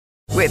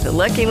With the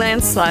Lucky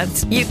Land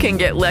Slots, you can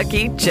get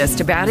lucky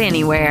just about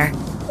anywhere.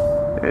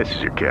 This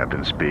is your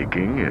captain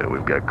speaking.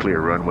 We've got clear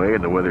runway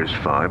and the weather's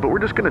fine, but we're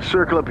just going to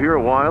circle up here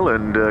a while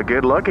and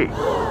get lucky.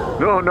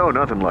 No,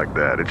 nothing like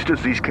that. It's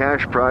just these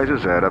cash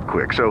prizes add up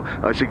quick. So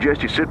I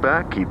suggest you sit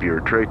back, keep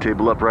your tray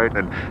table upright,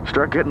 and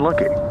start getting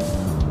lucky.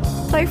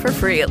 Play for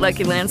free at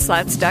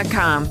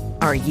LuckyLandSlots.com.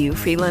 Are you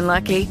feeling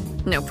lucky?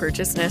 No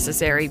purchase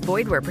necessary.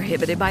 Void where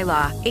prohibited by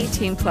law.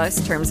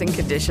 18+ terms and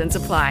conditions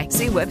apply.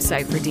 See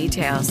website for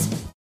details.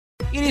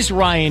 It is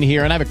Ryan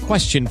here, and I have a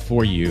question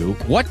for you.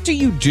 What do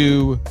you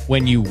do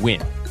when you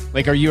win?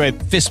 Like, are you a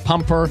fist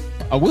pumper,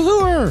 a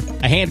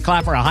woohooer, a hand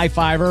clapper, a high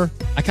fiver?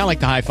 I kind of like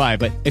the high five,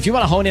 but if you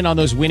want to hone in on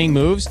those winning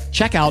moves,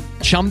 check out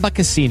Chumba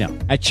Casino.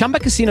 At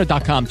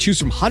ChumbaCasino.com, choose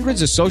from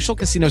hundreds of social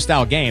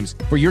casino-style games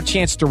for your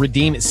chance to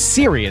redeem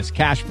serious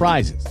cash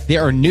prizes.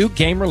 There are new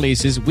game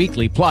releases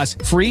weekly, plus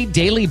free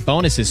daily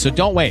bonuses. So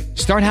don't wait.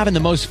 Start having the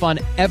most fun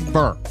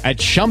ever at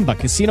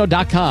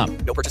ChumbaCasino.com.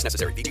 No purchase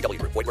necessary. VGW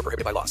Group. Void where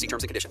prohibited by law. See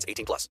terms and conditions.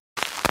 18+.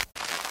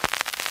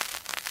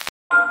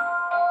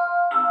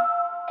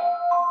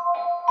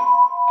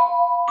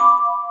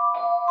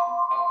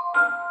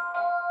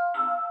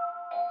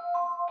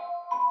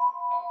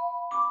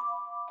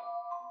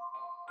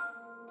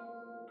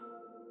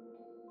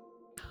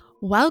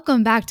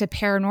 Welcome back to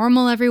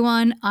Paranormal,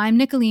 everyone. I'm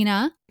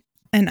Nicolina.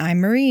 And I'm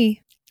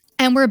Marie.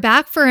 And we're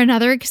back for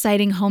another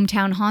exciting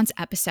Hometown Haunts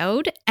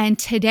episode. And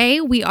today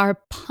we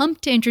are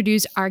pumped to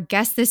introduce our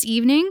guest this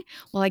evening.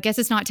 Well, I guess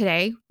it's not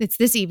today. It's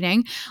this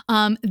evening.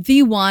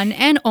 The one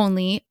and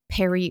only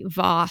Perry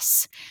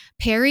Voss.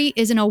 Perry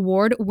is an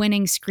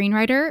award-winning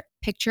screenwriter,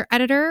 picture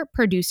editor,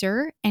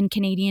 producer, and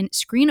Canadian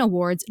Screen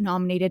Awards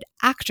nominated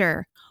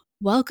actor.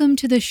 Welcome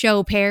to the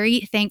show,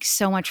 Perry. Thanks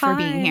so much for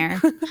being here.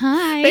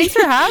 Hi. Thanks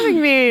for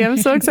having me. I'm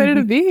so excited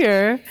to be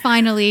here.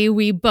 Finally,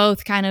 we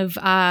both kind of,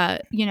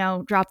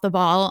 dropped the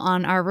ball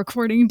on our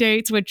recording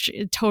dates, which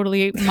is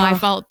totally my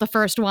fault. The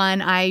first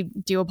one, I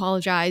do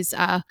apologize.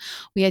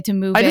 We had to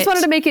move I just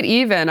wanted to make it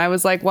even. I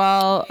was like,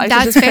 well, I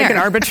should just fair. pick an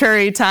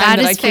arbitrary time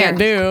that I can't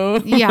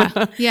do.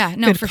 Yeah.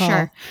 No, Good for call.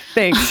 Sure.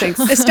 Thanks.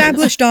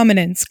 Established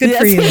dominance. Good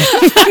for you.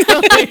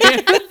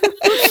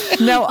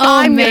 No,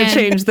 I'm going to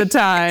change the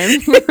time.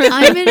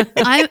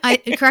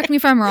 I correct me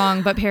if I'm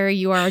wrong, but Perry,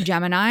 you are a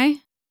Gemini.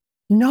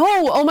 No,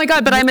 oh my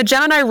God, but I'm a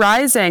Gemini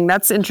rising.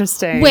 That's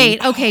interesting.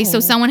 Wait, okay, so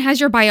someone has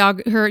your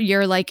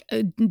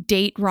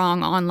date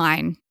wrong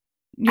online.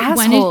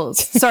 Assholes.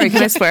 Sorry,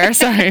 can I swear?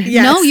 Sorry.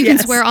 You can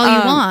swear all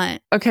you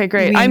want. Okay,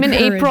 great. We I'm an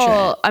encourage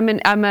April.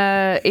 I'm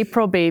a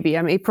April baby.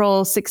 I'm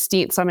April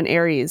 16th, so I'm an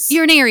Aries.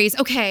 You're an Aries.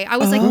 Okay. I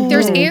was like,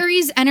 there's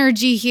Aries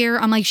energy here.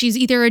 I'm like, she's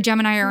either a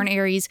Gemini or an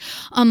Aries.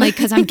 I'm like,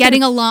 because I'm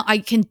getting a lot. I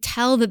can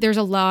tell that there's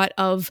a lot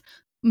of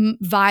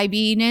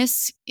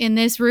vibiness in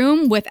this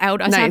room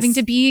without us having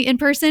to be in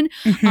person.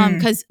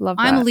 Because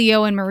I'm a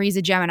Leo and Marie's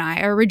a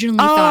Gemini. I originally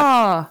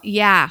thought,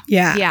 yeah.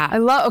 I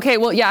love. Okay,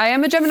 well, yeah, I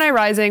am a Gemini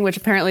rising, which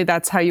apparently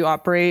that's how you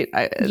operate.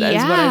 That is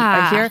what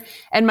I hear.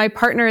 And my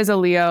partner is a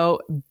Leo.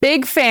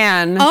 Big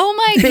fan. Oh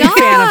my big God.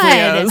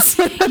 fan of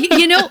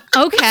Leos.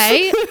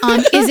 Okay.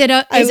 Is it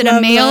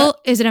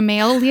a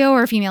male Leo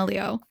or a female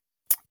Leo?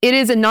 It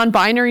is a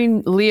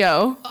non-binary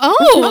Leo.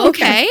 Oh,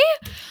 okay.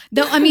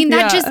 Though, I mean,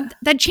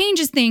 that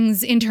changes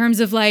things in terms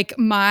of like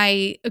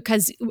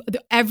because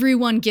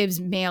everyone gives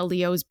male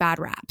Leos bad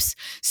raps.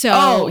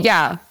 So,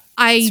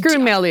 screw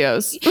male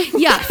Leos.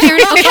 Yeah, fair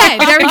enough. Okay,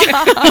 there we go.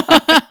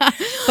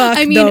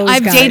 I mean,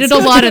 I've dated a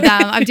lot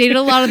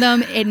of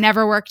them. It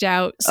never worked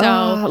out. So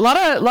a lot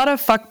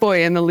of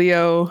fuckboy in the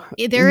Leo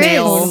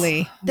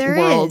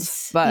world.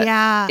 But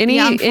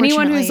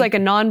anyone who's like a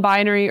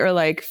non-binary or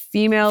like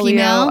female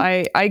Leo,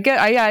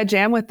 I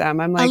jam with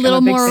them. I'm like a little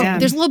I'm a big more. fan.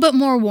 There's a little bit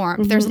more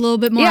warmth. There's a little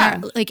bit more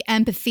like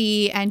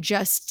empathy and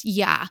just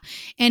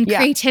and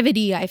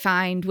creativity. I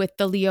find with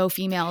the Leo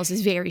females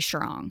is very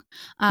strong.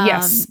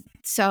 Yes.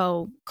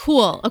 So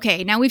cool.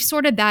 Okay, now we've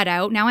sorted that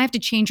out. Now I have to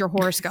change your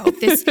horoscope.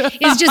 This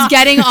is just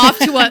getting off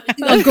to a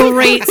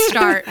great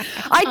start.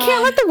 I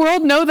can't let the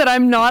world know that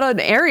I'm not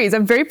an Aries.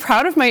 I'm very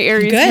proud of my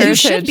Aries heritage. You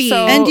should be.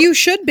 And you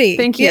should be.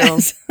 Thank you.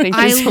 Yes. Thank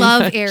you I so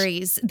love much.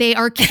 Aries. They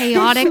are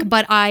chaotic,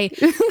 but I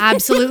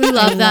absolutely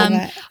love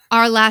them.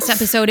 Our last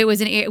episode,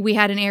 we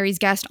had an Aries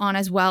guest on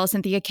as well,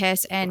 Cynthia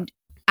Kiss, and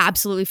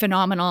absolutely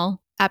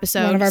phenomenal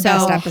episode. One of our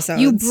best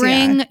episodes. You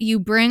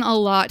bring a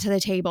lot to the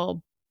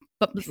table.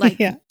 But like,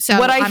 so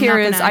what I hear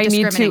is I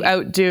need to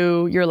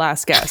outdo your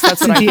last guest.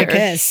 That's what I hear.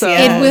 Kiss, so,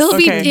 it will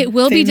be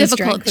Famous difficult.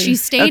 drag queen. She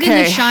stayed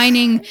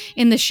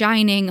in the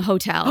Shining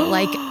hotel.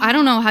 Like, I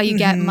don't know how you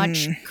get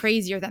much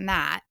crazier than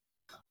that.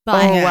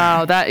 But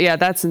wow,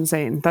 that's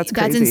insane. That's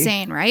crazy. That's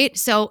insane, right?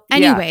 So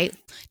anyway,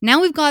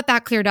 now we've got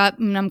that cleared up,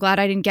 and I'm glad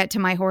I didn't get to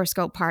my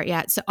horoscope part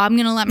yet. So I'm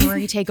gonna let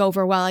Marie take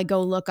over while I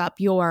go look up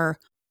your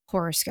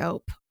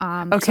horoscope.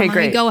 Okay, so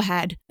great. Go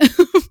ahead.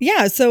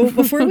 So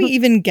before we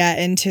even get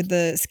into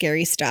the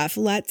scary stuff,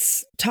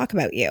 let's talk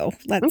about you.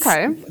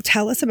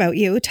 Tell us about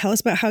you. Tell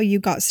us about how you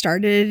got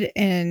started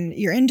in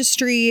your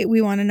industry.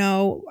 We want to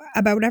know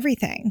about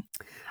everything.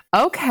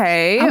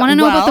 Okay. I want to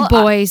know about the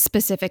boys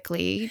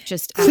specifically,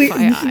 just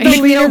FYI.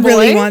 The leader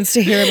really wants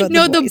to hear about the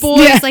boys. No, the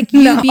boys, like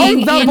you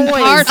being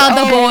part of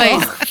the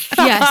boys.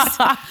 Yes.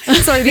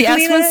 Sorry, the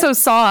S was so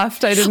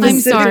soft. I didn't. I'm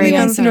sorry. He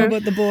wants to know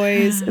about the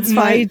boys. It's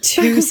my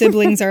 2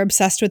 siblings are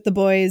obsessed with the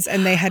boys,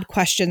 and they had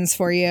questions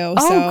for you.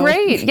 Oh,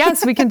 great!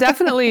 Yes, we can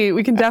definitely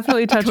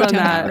touch on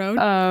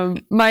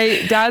that.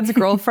 My dad's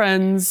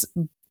girlfriend's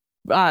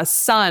youngest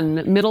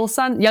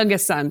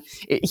son,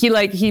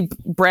 he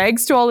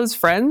brags to all his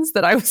friends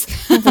that I was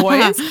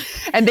boys,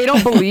 and they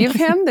don't believe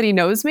him that he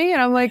knows me,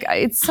 and I'm like,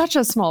 it's such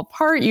a small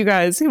part, you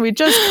guys, can we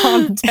just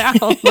calm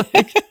down?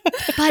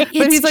 But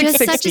he's like just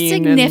such a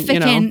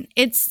significant, and,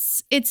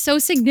 it's so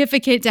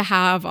significant to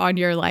have on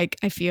your, like,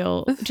 I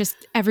feel just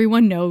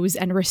everyone knows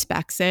and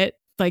respects it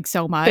like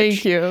so much.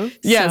 Thank you.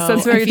 Yes,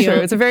 that's very true.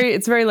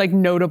 It's very like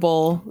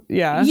notable.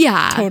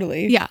 Yeah,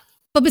 totally. Yeah.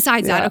 But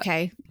besides that,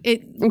 okay.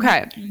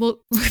 Okay. Well,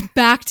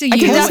 back to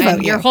you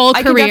and your whole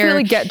career. I can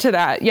definitely get to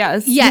that.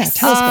 Yes. Yes,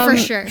 for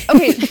sure.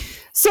 Okay.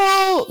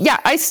 So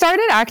I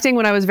started acting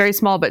when I was very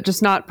small, but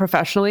just not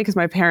professionally, because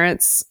my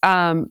parents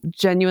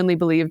genuinely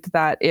believed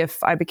that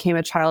if I became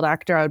a child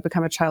actor, I would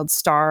become a child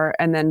star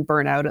and then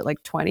burn out at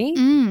like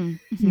 20.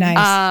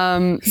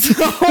 Nice.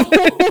 So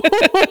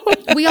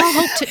we all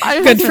hope to.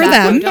 Good for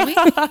them. Don't we?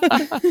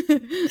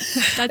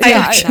 That's I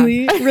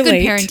actually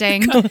relate. Good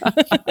parenting.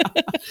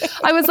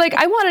 I was like,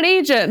 I want an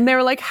agent, and they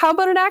were like, how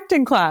about an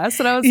acting class?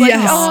 And I was like,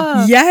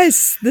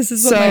 yes, this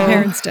is what my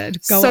parents did.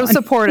 Go on.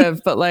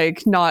 Supportive, but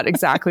like not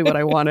exactly what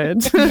I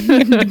wanted. So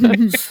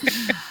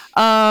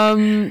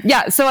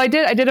I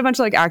did a bunch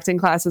of like acting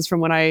classes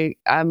from when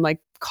I'm like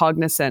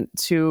cognizant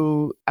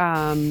to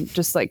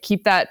just like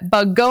keep that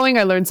bug going.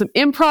 I learned some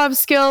improv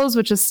skills,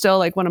 which is still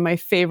like one of my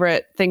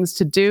favorite things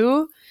to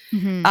do.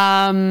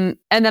 And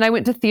then I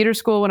went to theater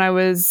school when I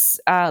was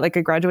I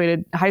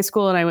graduated high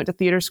school, and I went to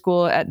theater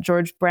school at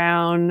George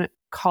Brown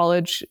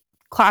College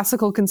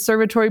Classical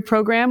Conservatory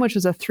program, which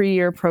was a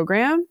 3-year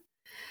program.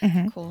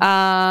 Cool.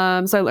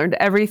 So I learned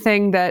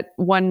everything that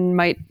one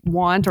might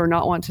want or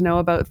not want to know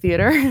about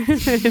theater in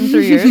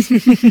 3 years.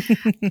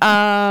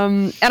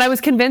 And I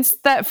was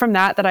convinced that from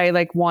that I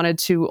like wanted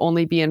to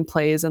only be in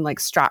plays, and like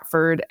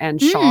Stratford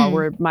and Shaw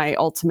were my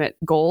ultimate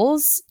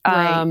goals.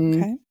 Right.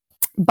 Okay.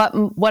 But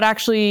what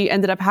actually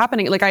ended up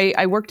happening, like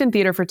I worked in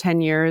theater for 10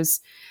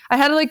 years. I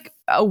had like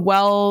a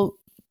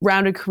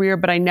well-rounded career,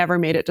 but I never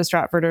made it to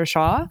Stratford or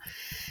Shaw.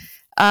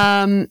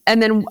 And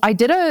then I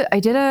did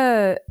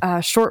a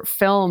short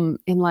film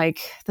in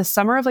like the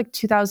summer of like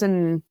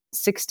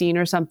 2016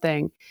 or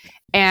something.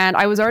 And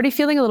I was already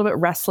feeling a little bit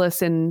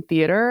restless in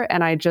theater.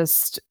 And I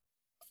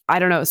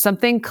don't know,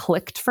 something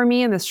clicked for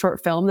me in this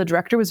short film. The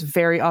director was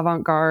very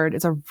avant-garde.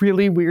 It's a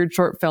really weird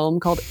short film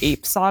called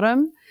Ape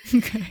Sodom.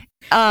 Okay.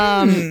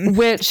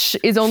 Which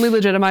is only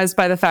legitimized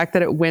by the fact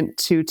that it went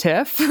to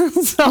TIFF.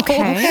 Because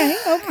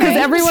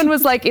everyone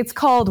was like, it's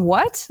called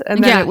what?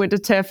 And then it went to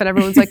TIFF, and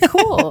everyone's like,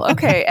 cool,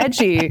 okay,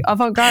 edgy,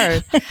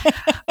 avant-garde.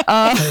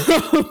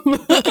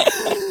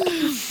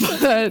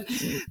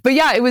 But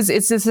yeah,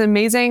 it's this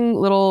amazing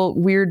little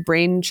weird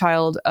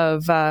brainchild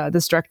of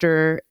this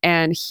director,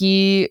 and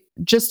he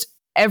just,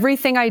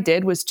 everything I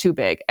did was too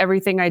big.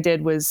 Everything I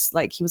did was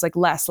like, he was like,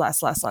 less.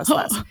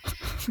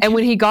 And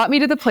when he got me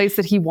to the place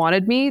that he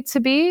wanted me to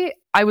be,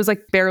 I was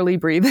like barely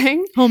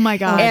breathing. Oh my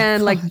God.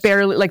 And like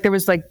barely, like there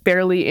was like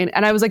barely in,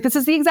 and I was like, this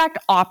is the exact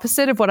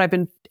opposite of what I've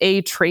been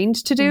trained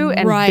to do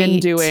and been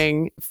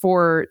doing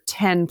for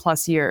 10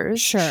 plus years.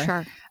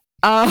 Sure.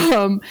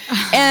 And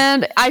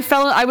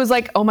I was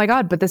like, oh my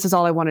God, but this is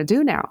all I want to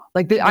do now.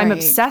 Like I'm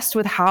obsessed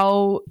with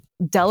how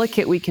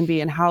delicate we can be,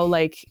 and how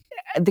like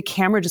the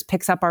camera just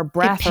picks up our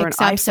breath or an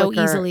eye so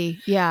flicker. Easily.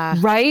 Yeah.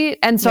 Right.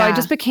 And so I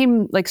just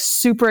became like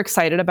super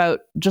excited about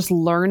just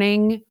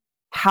learning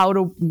how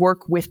to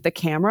work with the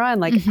camera,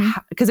 and like,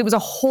 because it was a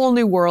whole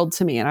new world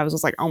to me. And I was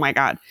just like, oh my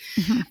God.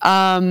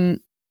 And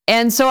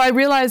so I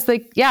realized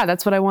like, yeah,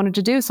 that's what I wanted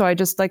to do. So I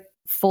just like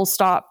full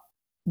stop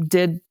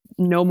did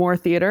no more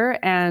theater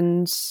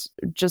and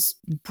just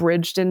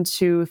bridged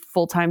into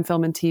full-time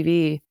film and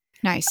TV.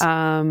 Nice.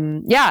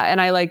 Yeah. And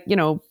I like,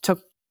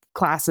 took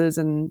classes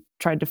and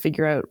tried to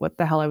figure out what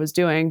the hell I was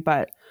doing.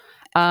 But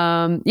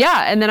and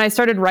then I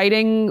started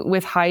writing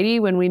with Heidi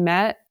when we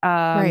met.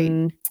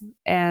 And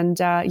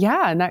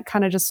that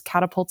kind of just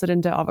catapulted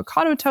into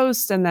Avocado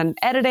Toast, and then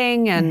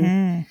editing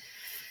and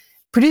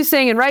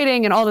producing and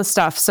writing and all this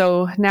stuff.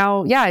 So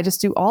now, I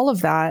just do all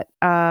of that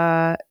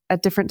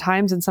at different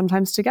times and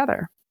sometimes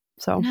together.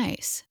 So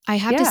nice. I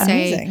have to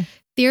say,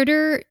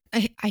 theater,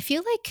 I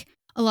feel like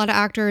a lot of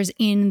actors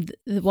in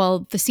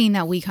the scene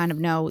that we kind of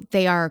know,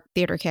 they are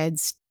theater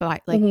kids by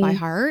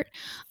heart.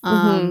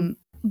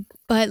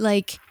 But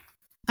like,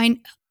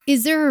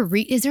 is there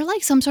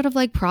like some sort of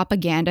like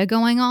propaganda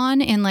going on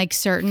in like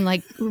certain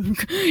like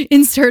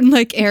in certain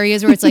like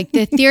areas where it's like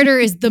the theater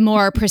is the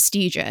more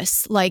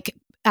prestigious like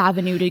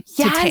avenue to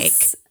take?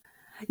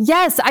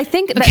 Yes, I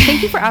think that,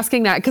 thank you for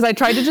asking that, because I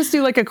tried to just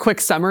do like a quick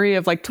summary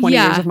of like 20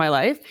 years of my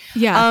life.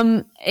 Yeah.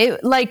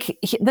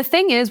 The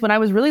thing is, when I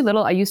was really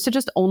little, I used to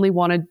just only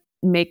want to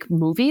make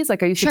movies.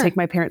 Like I used to take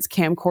my parents'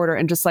 camcorder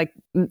and just like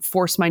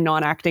force my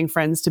non-acting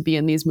friends to be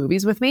in these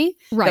movies with me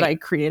that I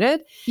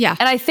created. Yeah.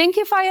 And I think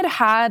if I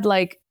had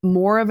like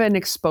more of an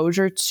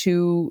exposure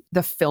to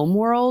the film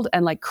world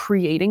and like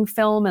creating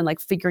film and like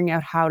figuring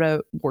out how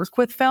to work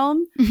with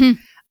film,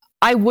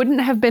 I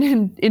wouldn't have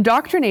been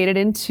indoctrinated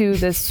into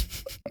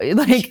this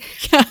like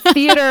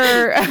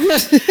theater,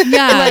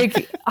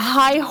 like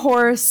high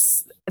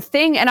horse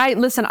thing. And I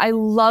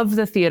love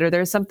the theater.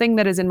 There's something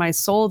that is in my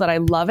soul that I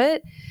love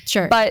it.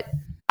 Sure. But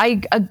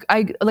I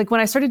like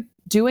when I started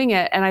doing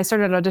it and I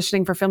started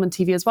auditioning for film and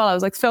TV as well, I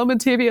was like, film and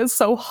TV is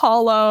so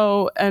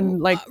hollow. And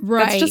like,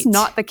 that's just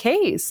not the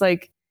case.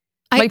 Like,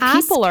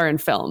 people are in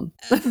film.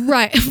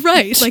 right.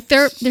 Like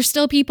they're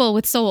still people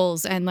with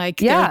souls and like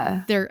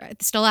they're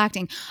still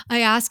acting. I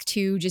asked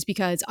too, just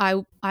because I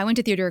went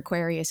to Theater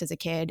Aquarius as a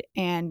kid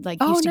and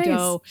like used to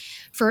go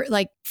for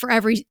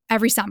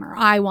every summer.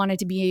 I wanted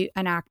to be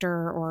an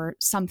actor or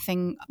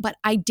something, but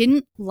I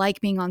didn't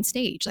like being on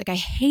stage. Like I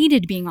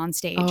hated being on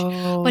stage.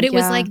 But it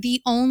was like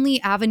the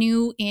only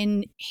avenue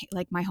in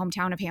like my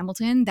hometown of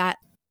Hamilton that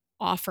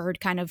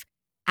offered kind of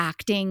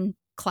acting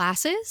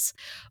classes.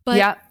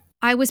 But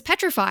I was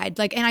petrified,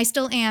 like, and I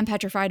still am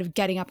petrified of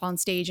getting up on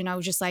stage. And I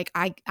was just like,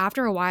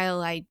 after a while,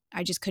 I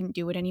just couldn't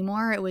do it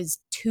anymore. It was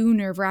too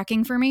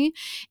nerve-wracking for me.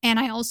 And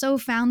I also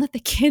found that the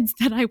kids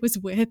that I was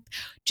with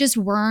just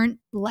weren't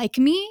like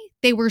me.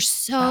 They were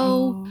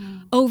so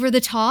over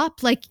the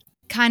top, like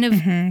kind of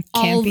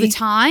all the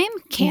time,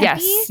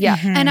 campy.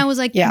 And I was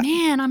like,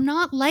 man, I'm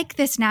not like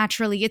this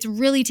naturally. It's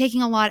really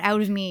taking a lot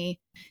out of me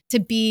to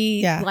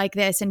be like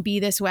this and be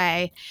this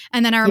way.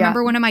 And then I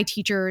remember one of my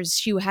teachers,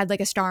 she had like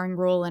a starring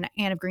role in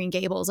Anne of Green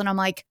Gables. And I'm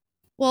like,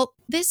 well,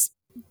 this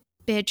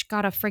bitch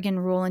got a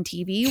friggin' role in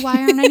TV. Why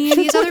aren't any of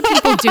these other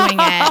people doing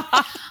it?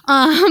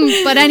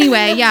 But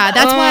anyway,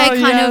 that's why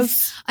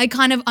I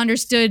kind of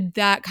understood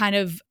that kind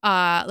of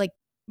like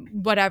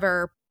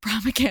whatever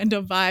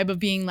propaganda vibe of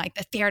being like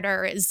the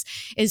theater is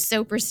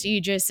so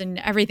prestigious and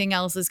everything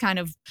else is kind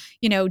of,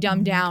 you know,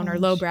 dumbed down or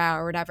lowbrow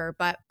or whatever.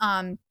 But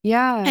anyway,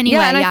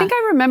 and I think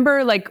I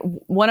remember like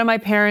one of my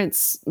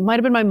parents, might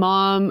have been my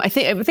mom, I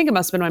think it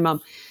must have been my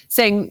mom,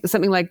 saying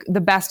something like the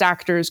best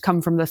actors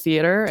come from the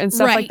theater and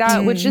stuff like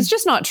that, which is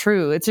just not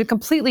true. It's a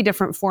completely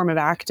different form of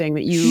acting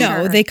that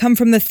you they come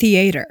from the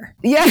theater.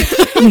 The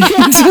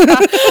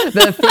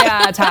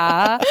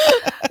theater.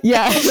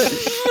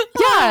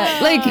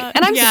 Like,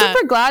 and I'm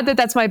super glad that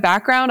that's my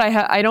background.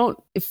 I don't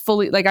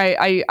fully like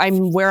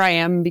I'm where I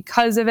am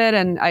because of it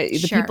and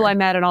the people I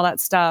met and all that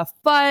stuff.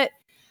 But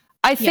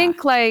I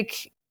think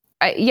like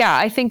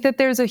I think that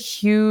there's a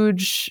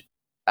huge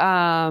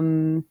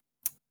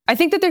I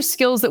think that there's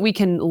skills that we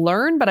can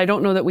learn, but I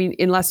don't know that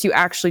unless you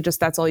actually just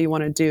that's all you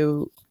want to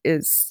do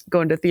is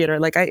go into theater.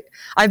 Like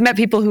I've met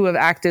people who have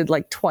acted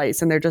like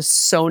twice and they're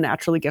just so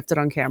naturally gifted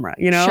on camera,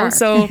 you know?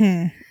 So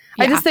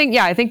I just think,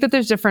 I think that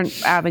there's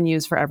different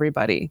avenues for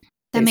everybody.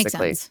 That makes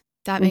sense.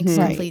 That makes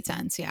complete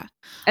sense. Yeah.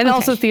 And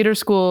also theater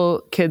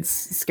school kids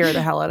scare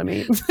the hell out of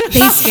me.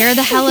 They scare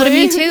the hell out of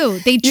me too.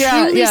 They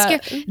truly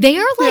scare. They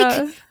are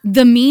like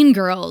the mean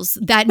girls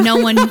that no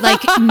one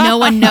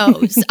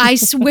knows. I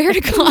swear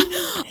to God.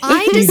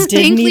 I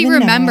distinctly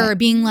remember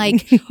being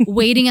like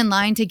waiting in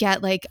line to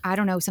get like, I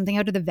don't know, something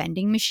out of the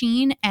vending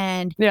machine.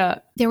 And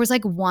there was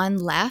like one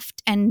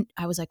left and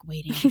I was like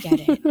waiting to get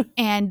it.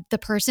 And the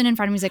person in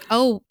front of me was like,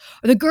 oh,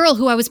 the girl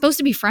who I was supposed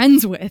to be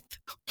friends with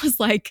was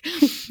like,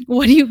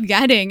 what are you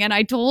getting? And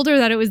I told her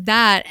that it was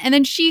that. And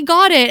then she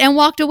got it and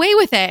walked away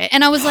with it.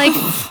 And I was like,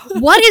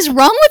 what is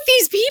wrong with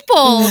these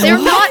people? They're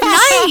not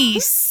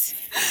nice.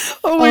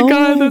 Oh my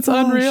God, that's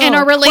unreal. And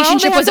our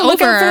relationship was over.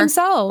 For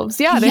themselves.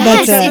 Yeah, they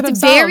yes, have to for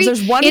themselves.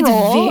 There's one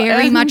role. It's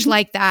very much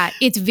like that.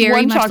 It's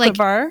very much like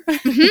bar.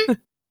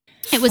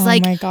 It was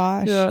like my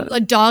gosh. A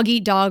dog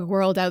eat dog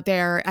world out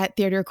there at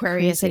Theater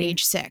Aquarius at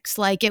age 6.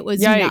 Like it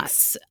was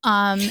nuts.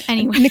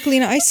 Anyway,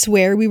 Nicolina, I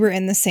swear we were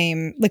in the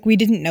same, like we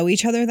didn't know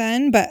each other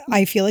then, but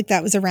I feel like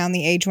that was around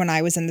the age when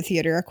I was in the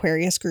Theater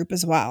Aquarius group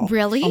as well.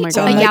 Really? Oh my God.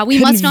 So, yeah, we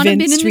must not have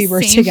been in the we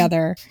were same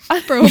together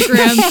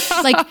program.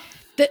 Like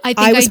I think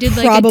I was did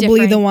like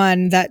probably the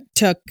one that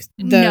took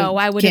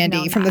the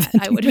candy from the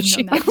I would have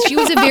known that. She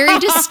was a very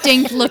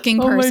distinct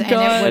looking person. Oh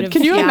my God.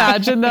 Can you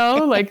imagine though,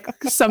 like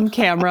some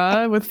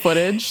camera with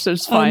footage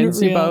just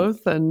finds you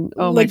both and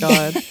oh my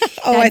God.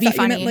 I thought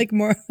you meant like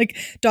more like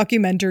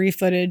documentary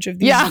footage of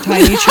these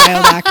tiny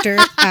child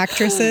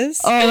actresses.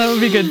 Oh, that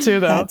would be good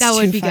too though. That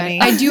would be funny.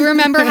 Good. I do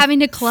remember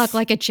having to cluck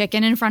like a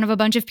chicken in front of a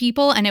bunch of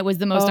people and it was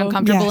the most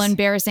uncomfortable,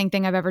 embarrassing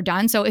thing I've ever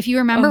done. So if you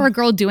remember a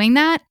girl doing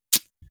that,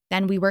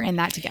 then we were in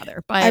that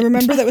together. But I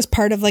remember that was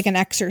part of like an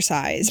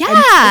exercise.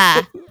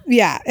 Yeah.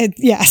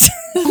 Yes.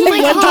 Oh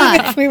my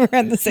God. We were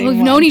in the same We've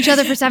known each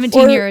other for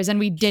 17 years and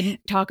we didn't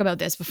talk about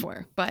this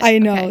before. But I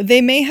know. Okay.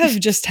 They may have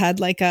just had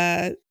done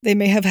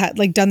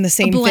the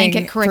same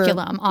blanket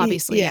curriculum,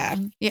 obviously. Yeah.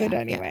 But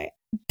anyway,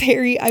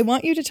 Perry, I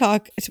want you to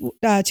talk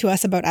to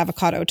us about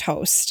avocado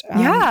toast.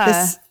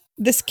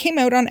 This came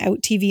out on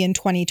Out TV in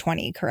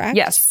 2020, correct?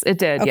 Yes, it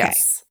did. Okay.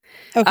 Yes.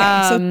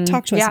 Okay, so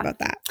talk to us about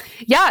that.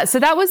 Yeah, so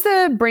that was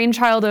the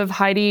brainchild of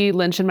Heidi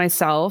Lynch and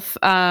myself.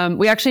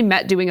 We actually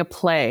met doing a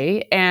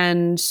play,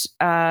 and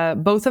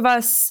both of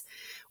us,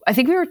 I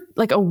think we were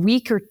like a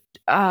week or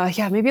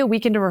maybe a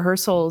week into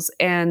rehearsals,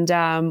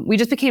 and we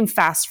just became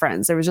fast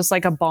friends. There was just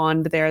like a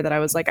bond there that I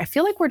was like, I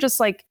feel like we're just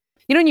like,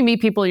 you know, when you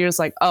meet people, you're just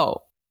like, oh,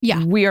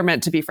 yeah, we are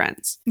meant to be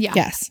friends. Yeah.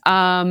 Yes.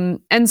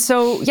 And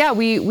so, yeah,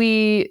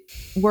 we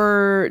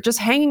were just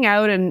hanging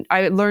out, and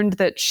I learned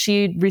that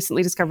she'd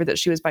recently discovered that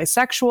she was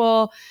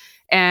bisexual.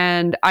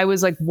 And I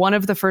was like one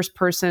of the first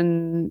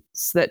persons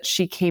that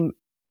she came.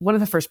 One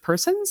of the first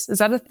persons? Is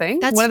that a thing?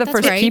 One of the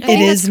first people?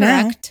 It is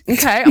now.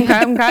 Okay.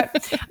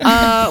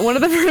 One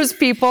of the first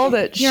people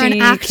that you're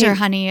an actor,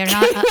 honey. You're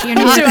not.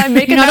 So I'm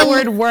making that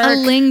word work. A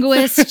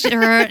linguist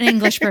or an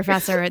English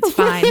professor. It's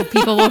fine.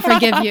 People will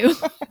forgive you.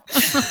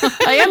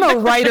 I am a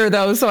writer,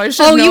 though, so I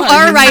should. Oh, you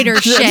are a writer.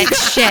 Shit.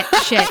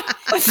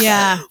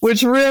 Yeah.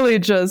 Which really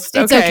just.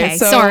 It's okay.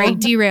 So sorry,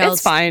 derailed.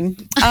 It's fine.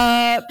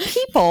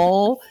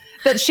 People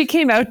that she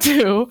came out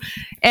to,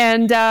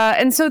 and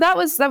so that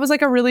was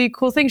like a really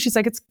cool thing. She's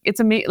like, it's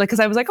amazing, like,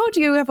 because I was like, oh,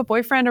 do you have a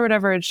boyfriend or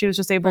whatever, and she was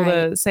just able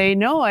to say,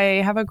 no,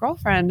 I have a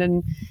girlfriend,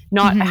 and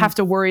not have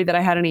to worry that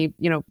I had any,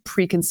 you know,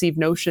 preconceived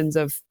notions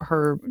of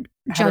her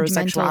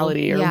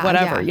heterosexuality or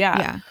whatever.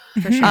 Yeah.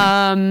 For sure.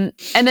 And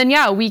then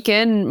a week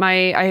in,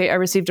 I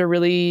received a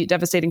really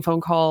devastating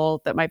phone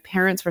call that my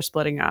parents were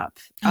splitting up.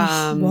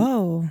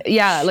 Whoa.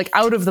 Yeah, like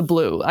out of the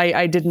blue.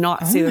 I did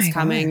not see this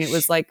coming. Gosh. It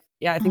was like,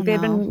 I think they'd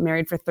been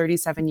married for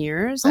 37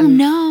 years. And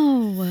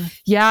no.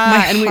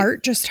 Yeah. My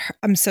heart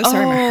I'm so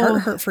sorry. My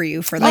heart hurt for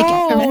you for like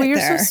a minute you're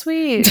there. so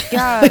sweet.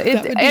 Yeah.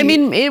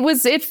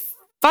 It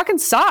fucking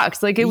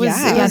sucked. Like it was,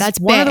 that's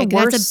one big. of the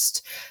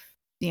worst.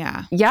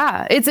 Yeah.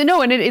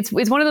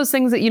 It's one of those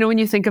things that, you know, when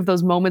you think of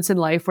those moments in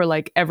life where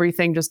like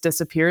everything just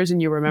disappears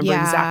and you remember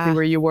exactly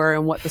where you were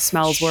and what the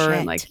smells were.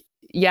 And like,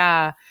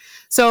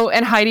 So,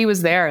 and Heidi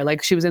was there,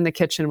 like she was in the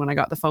kitchen when I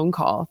got the phone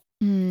call.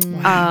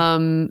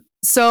 Wow.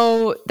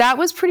 So that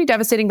was pretty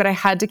devastating, but I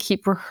had to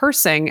keep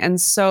rehearsing.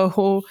 And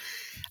so,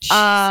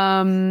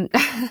 I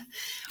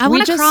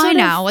want to cry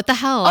now. What the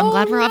hell? I'm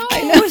glad we're off.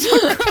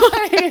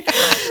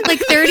 Like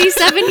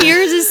 37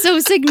 years is so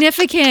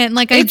significant.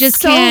 Like I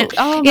just can't.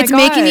 Oh my it's God.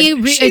 making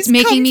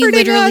me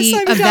literally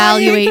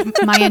evaluate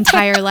my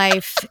entire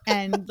life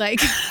and like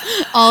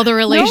all the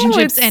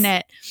relationships in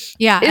it.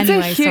 Yeah.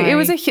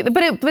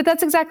 But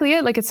that's exactly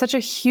it. Like it's such a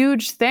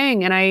huge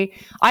thing. And I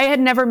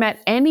had never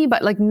met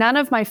anybody, like none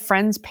of my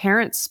friends'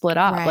 parents split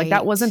up. Like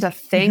that wasn't a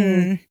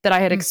thing that I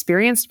had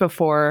experienced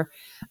before.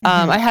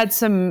 I had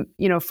some,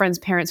 you know, friends'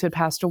 parents who had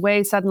passed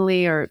away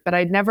suddenly, but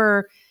I'd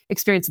never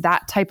experienced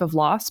that type of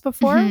loss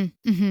before.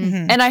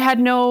 And I had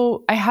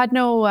no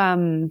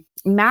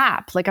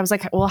map. Like I was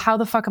like, well, how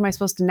the fuck am I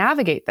supposed to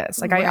navigate this?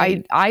 Like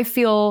I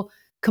feel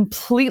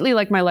completely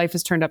like my life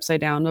is turned upside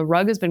down. The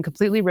rug has been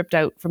completely ripped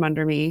out from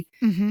under me.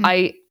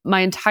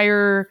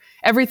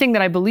 Everything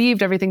that I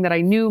believed, everything that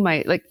I knew,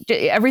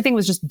 everything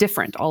was just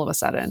different all of a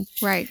sudden.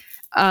 Right.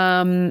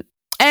 And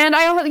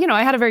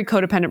I had a very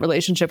codependent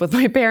relationship with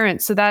my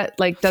parents. So that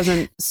like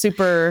doesn't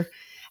super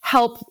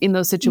help in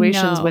those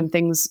situations when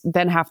things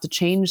then have to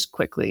change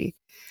quickly.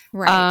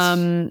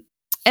 Right.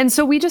 And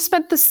so we just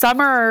spent the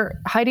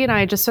summer, Heidi and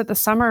I just spent the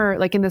summer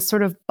like in this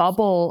sort of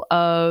bubble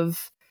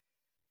of,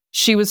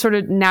 she was sort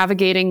of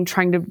navigating,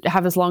 trying to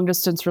have this long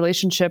distance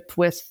relationship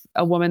with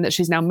a woman that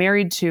she's now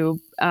married to.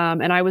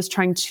 And I was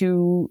trying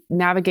to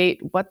navigate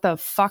what the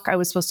fuck I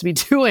was supposed to be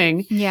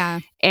doing.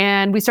 Yeah.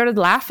 And we started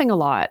laughing a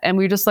lot, and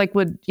we just like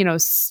would, you know,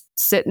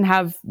 sit and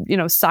have, you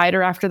know,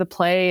 cider after the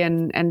play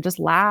and just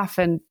laugh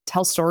and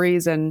tell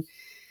stories. And,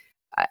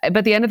 but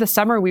at the end of the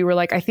summer, we were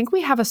like, I think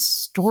we have a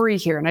story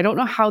here. And I don't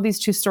know how these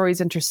two stories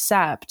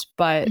intercept,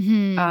 but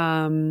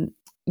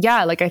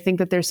like, I think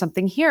that there's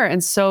something here.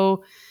 And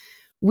so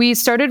we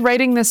started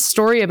writing this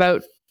story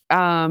about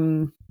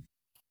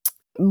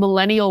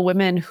millennial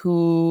women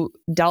who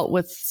dealt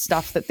with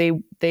stuff that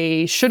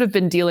they should have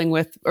been dealing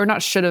with, or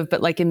not should have,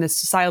 but like in the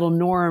societal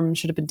norm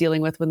should have been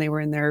dealing with when they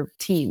were in their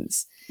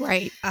teens.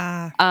 Right.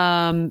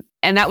 And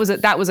that was a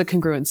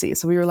congruency.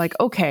 So we were like,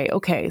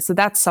 okay, so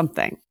that's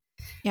something.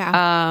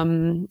 Yeah.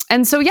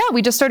 And so,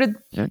 we just started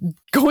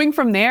going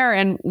from there,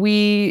 and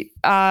we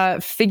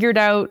figured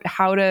out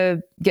how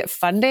to get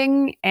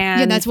funding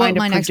and that's what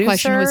my next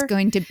question was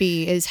going to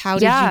be, is how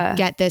did you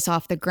get this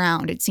off the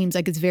ground? It seems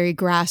like it's very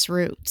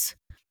grassroots.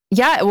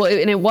 Yeah, well,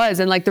 and it was.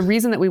 And like the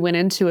reason that we went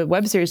into a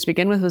web series to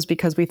begin with was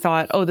because we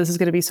thought, oh, this is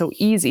going to be so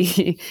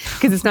easy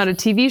because it's not a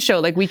TV show.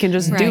 Like we can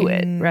just do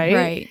it.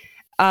 Right.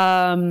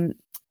 And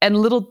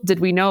little did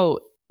we know,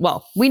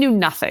 well, we knew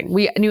nothing.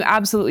 We knew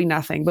absolutely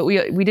nothing, but we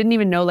didn't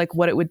even know like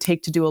what it would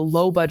take to do a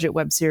low budget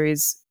web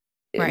series,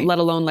 let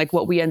alone like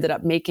what we ended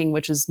up making,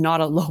 which is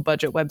not a low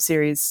budget web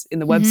series in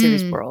the web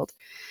series world.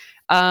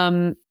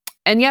 So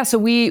I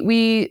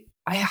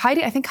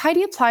think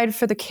Heidi applied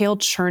for the Cale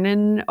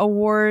Chernin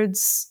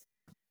Awards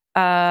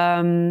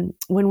when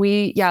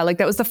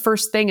that was the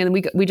first thing, and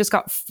we just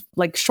got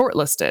like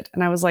shortlisted,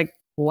 and I was like,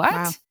 what?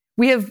 Wow.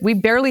 we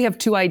barely have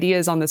 2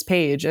 ideas on this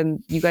page,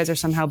 and you guys are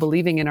somehow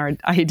believing in our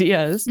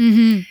ideas.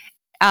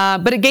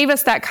 But it gave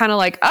us that kind of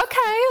like,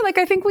 okay, like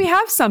I think we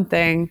have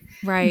something.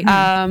 Right.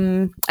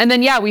 And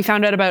then, we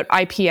found out about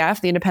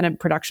IPF, the Independent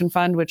Production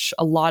Fund, which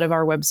a lot of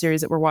our web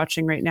series that we're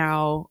watching right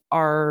now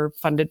are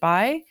funded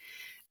by.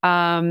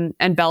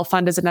 And Bell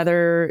Fund is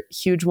another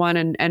huge one.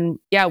 And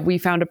we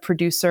found a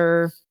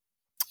producer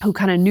who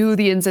kind of knew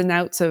the ins and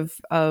outs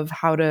of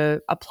how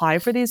to apply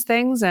for these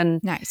things. And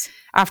nice.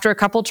 After a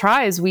couple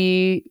tries,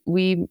 we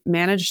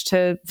managed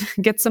to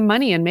get some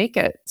money and make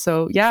it.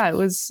 So it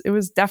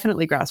was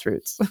definitely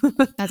grassroots.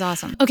 That's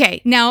awesome.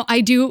 Okay. Now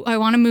I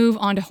want to move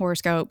on to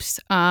horoscopes.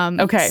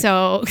 Okay.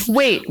 So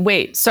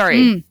wait,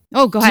 sorry.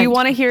 Oh, go ahead. Do you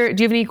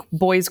have any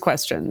boys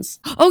questions?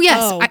 Oh, yes.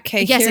 Oh,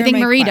 okay. Yes, I think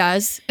Marie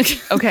does.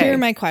 Okay. Here are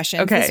my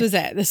questions. Okay.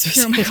 This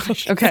was my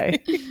question.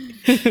 Okay.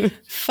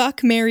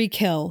 Fuck, marry,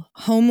 kill.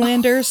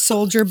 Homelander,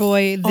 Soldier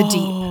Boy, The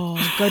Deep.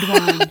 Oh, good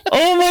one.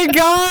 Oh my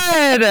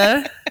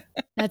God.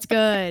 That's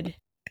good.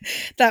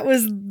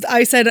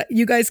 I said,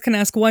 you guys can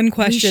ask one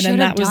question, and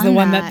that was the done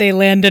one that they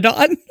landed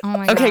on. Oh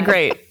my God. Okay,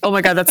 great. Oh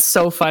my God, that's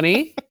so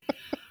funny.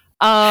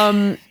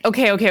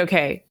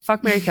 Okay.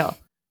 Fuck, marry, kill.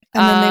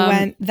 And then they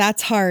went,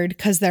 that's hard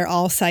because they're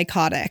all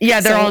psychotic.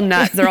 Yeah, they're all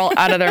nuts. They're all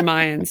out of their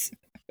minds.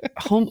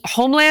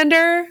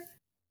 Homelander?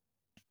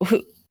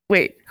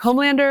 Wait,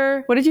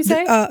 Homelander, what did you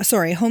say?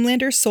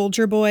 Homelander,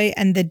 Soldier Boy,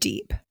 and The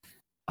Deep.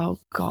 Oh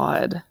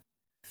God.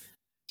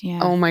 Yeah.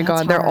 Oh my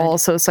God, they're all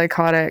so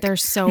psychotic. They're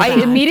so I bad.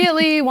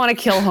 immediately want to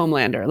kill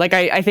Homelander. Like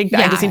I think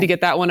I just need to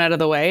get that one out of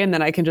the way, and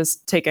then I can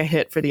just take a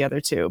hit for the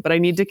other two. But I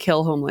need to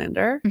kill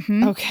Homelander.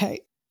 Mm-hmm. Okay.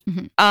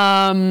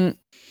 Mm-hmm.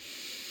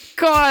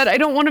 God, I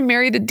don't want to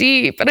marry The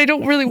Deep, but I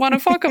don't really want to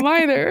fuck him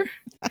either.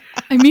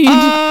 I mean, you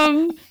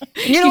know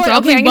he what?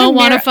 probably Okay, won't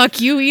want to fuck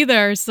you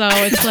either. So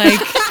it's like,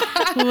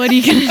 what are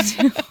you gonna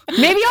do?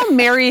 Maybe I'll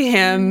marry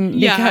him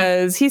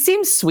because he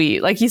seems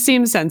sweet. Like he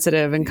seems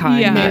sensitive and kind.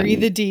 Yeah. Marry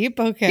The Deep.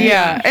 Okay.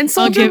 Yeah. And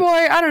Soldier Boy,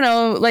 I don't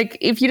know. Like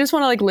if you just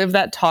want to like live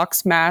that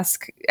Tox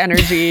Mask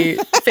energy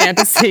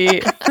fantasy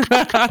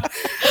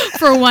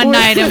for one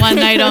night and one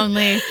night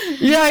only.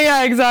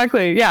 Yeah,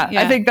 exactly. Yeah.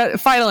 I think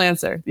that final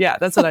answer. Yeah,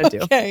 that's what I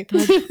do. Okay.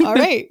 All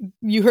right.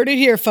 You heard it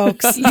here,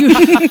 folks. You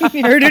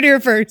heard it here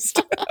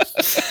first.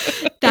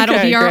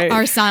 That'll be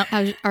our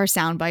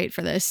sound bite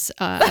for this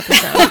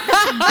episode.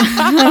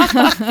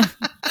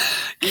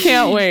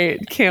 Can't wait.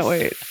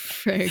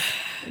 Frig.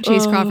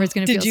 Chase Crawford's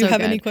gonna feel so good. Did you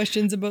have any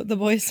questions about The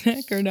Boys,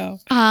 Nick, or no?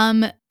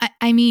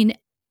 I mean,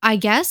 I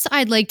guess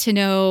I'd like to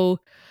know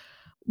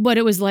what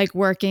it was like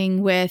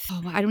working with,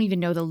 I don't even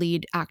know the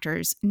lead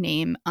actor's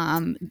name,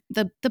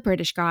 the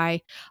British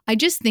guy. I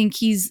just think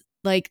he's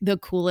like the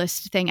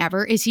coolest thing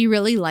ever. Is he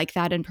really like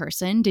that in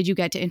person? Did you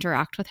get to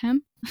interact with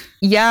him?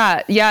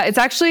 Yeah. It's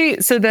actually,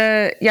 so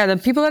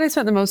the people that I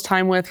spent the most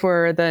time with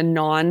were the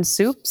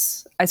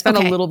non-soups. I spent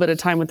a little bit of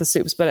time with the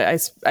soups, but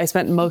I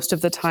spent most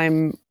of the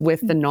time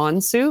with the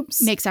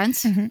non-soups. Makes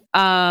sense.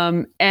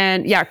 Mm-hmm.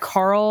 And yeah,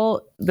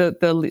 Carl,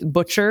 the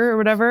butcher or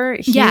whatever.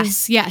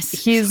 Yes.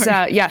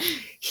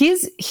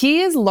 He's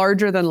he is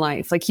larger than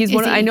life. Like he's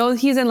I know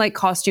he's in like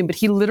costume, but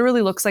he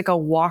literally looks like a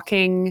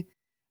walking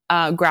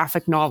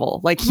graphic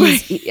novel. Like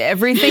he's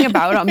everything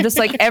about him. I'm just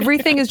like,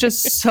 everything is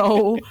just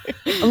so,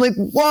 I'm like,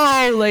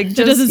 whoa, like just,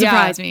 it doesn't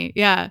surprise me.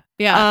 Yeah.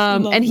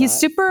 And he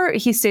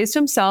stays to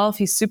himself.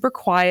 He's super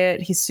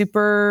quiet. He's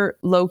super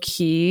low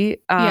key.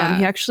 He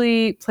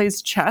actually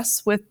plays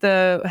chess with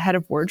the head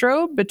of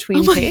wardrobe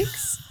between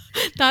takes.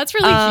 That's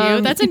really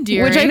cute. That's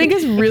endearing. Which I think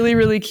is really,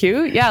 really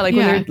cute. Yeah, like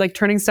when they're like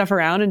turning stuff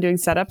around and doing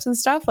setups and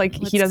stuff, like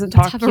he doesn't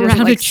talk. He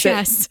doesn't like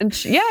chess. And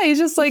he's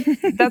just like,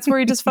 that's where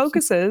he just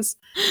focuses.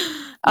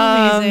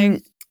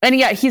 Amazing. And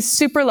yeah, he's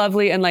super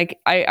lovely. And like,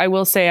 I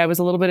will say I was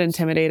a little bit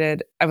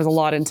intimidated. I was a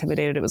lot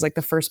intimidated. It was like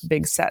the first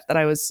big set that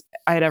I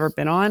had ever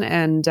been on.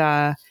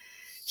 And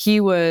he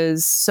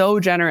was so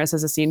generous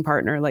as a scene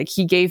partner. Like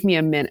he gave me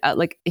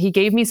he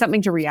gave me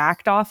something to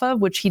react off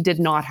of, which he did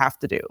not have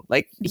to do.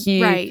 Like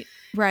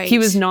Right. He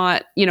was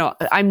not,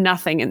 I'm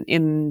nothing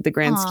in the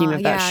grand scheme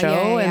of that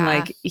show. And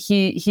like,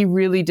 he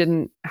really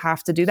didn't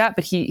have to do that,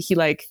 but he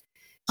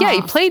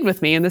played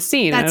with me in the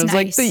scene. That's and I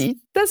was nice. like,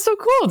 that's so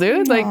cool,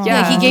 dude. Like,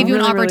 he gave you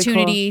an really,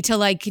 opportunity really cool. to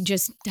like,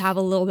 just have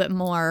a little bit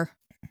more.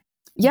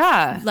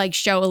 Yeah. Like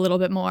show a little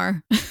bit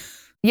more.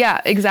 Yeah,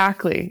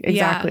 exactly.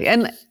 Yeah.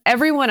 And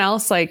everyone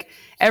else, like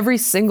every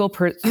single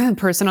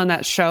person on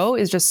that show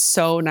is just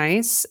so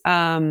nice.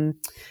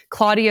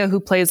 Claudia, who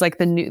plays like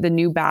the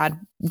new bad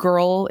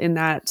girl in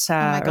that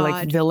or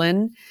like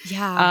villain.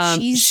 Yeah.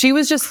 She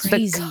was just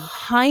crazy. the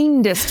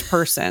kindest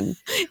person,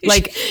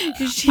 like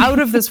out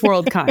of this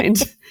world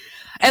kind.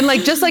 And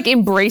like just like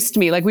embraced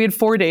me. Like we had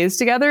 4 days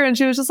together and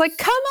she was just like,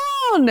 come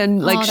on.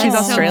 And like she's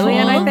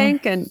Australian, I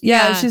think. And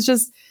she's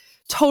just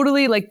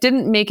totally like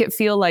didn't make it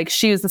feel like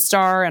she was the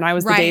star and I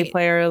was the day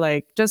player.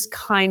 Like just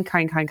kind.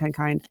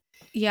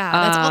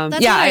 That's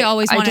what I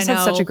always want to know. I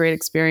just had such a great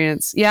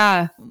experience.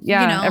 Yeah.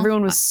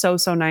 Everyone was so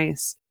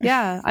nice.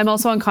 Yeah. I'm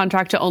also on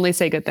contract to only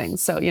say good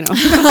things. So, you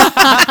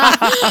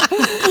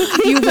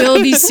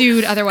will be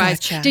sued otherwise.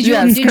 Gotcha. Did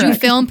you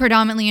film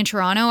predominantly in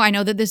Toronto? I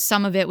know that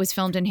some of it was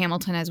filmed in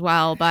Hamilton as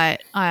well,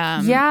 but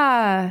some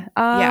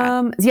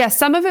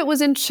of it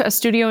was in a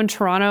studio in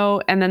Toronto,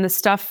 and then the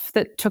stuff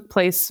that took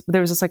place, there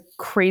was this like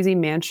crazy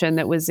mansion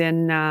that was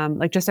in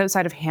like just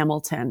outside of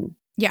Hamilton.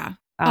 Yeah.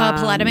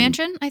 Paletta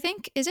Mansion, I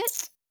think. Is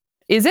it?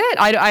 Is it?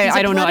 I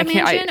don't know. I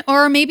can't.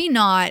 Or maybe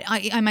not.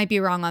 I might be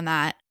wrong on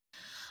that.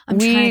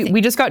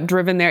 We just got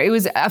driven there. It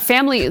was a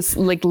family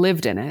like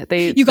lived in it.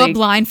 They got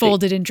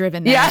blindfolded and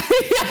driven there. Yeah,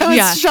 I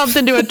was shoved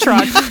into a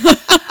truck.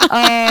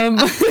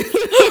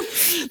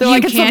 They're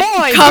like, it's can't the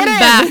boy. Come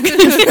back.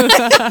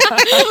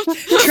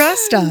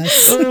 Trust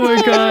us. Oh my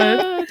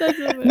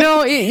god.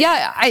 No,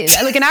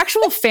 like an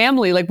actual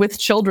family, like with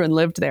children,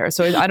 lived there.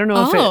 So I don't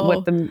know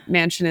what the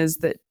mansion is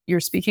that you're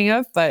speaking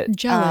of, but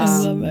jealous. I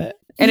love it.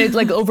 And it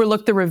like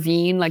overlooked the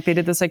ravine. Like they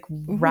did this like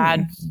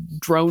rad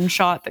drone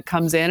shot that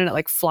comes in and it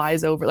like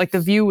flies over. Like the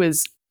view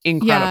is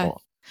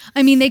incredible.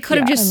 I mean, they could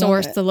have just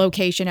sourced the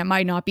location. It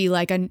might not be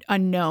like an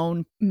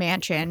unknown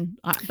mansion.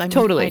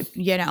 Totally. So,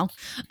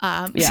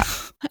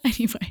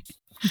 anyway.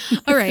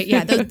 All right.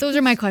 Yeah. Those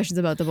are my questions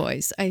about The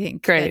Boys. I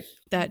think great.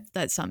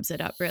 That sums it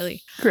up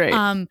really. Great.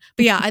 But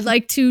yeah, I'd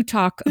like to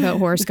talk about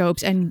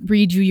horoscopes and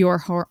read you your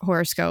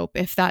horoscope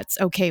if that's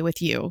okay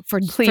with you for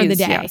the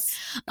day. Yes.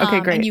 Okay,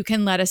 great. And you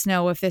can let us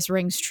know if this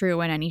rings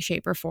true in any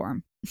shape or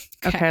form.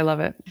 Okay, I love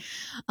it.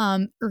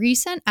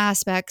 Recent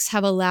aspects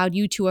have allowed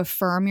you to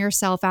affirm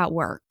yourself at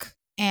work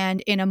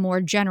and in a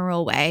more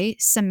general way,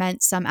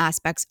 cement some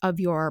aspects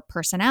of your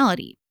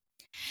personality.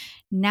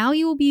 Now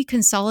you will be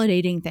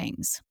consolidating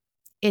things.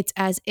 It's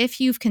as if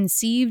you've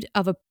conceived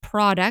of a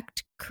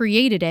product,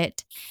 created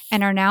it,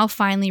 and are now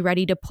finally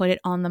ready to put it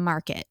on the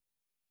market.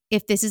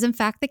 If this is in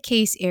fact the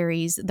case,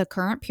 Aries, the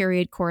current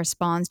period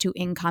corresponds to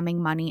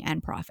incoming money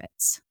and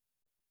profits.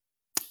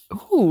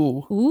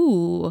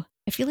 Ooh.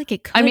 I feel like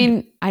it could. I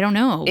mean, I don't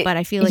know, but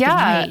I feel like it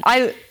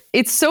might.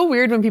 It's so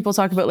weird when people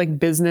talk about like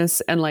business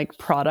and like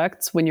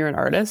products when you're an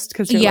artist,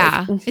 because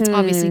it's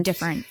obviously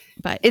different,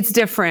 but it's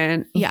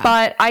different. Yeah.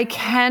 But I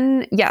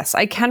can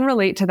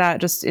relate to that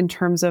just in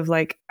terms of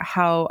like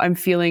how I'm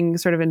feeling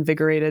sort of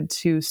invigorated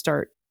to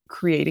start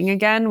creating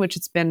again, which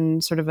it's been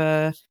sort of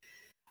a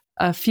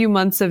few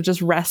months of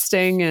just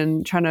resting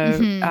and trying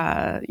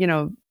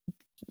to,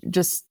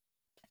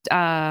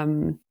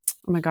 oh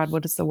my God,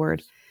 what is the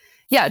word?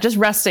 Yeah, just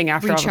resting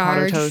after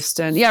avocado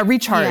toast and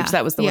recharge. Yeah.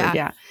 That was the word.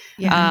 Yeah.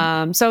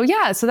 So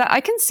that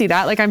I can see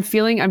that. Like I'm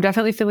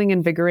definitely feeling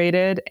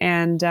invigorated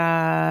and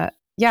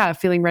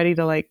feeling ready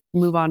to like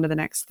move on to the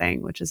next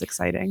thing, which is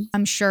exciting.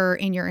 I'm sure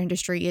in your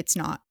industry, it's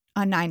not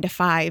a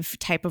 9-to-5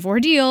 type of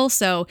ordeal.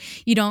 So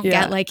you don't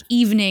get like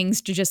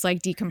evenings to just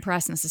like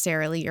decompress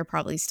necessarily. You're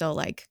probably still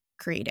like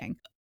creating.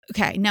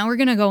 Okay, now we're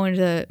going to go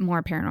into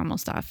more paranormal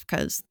stuff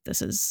because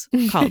this is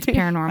called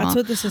paranormal. That's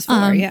what this is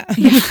for, yeah.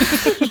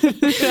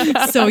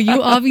 So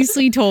you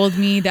obviously told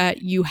me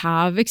that you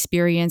have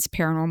experienced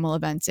paranormal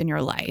events in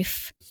your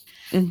life.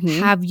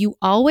 Mm-hmm. Have you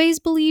always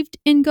believed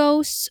in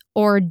ghosts,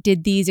 or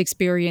did these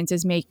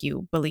experiences make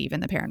you believe in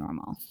the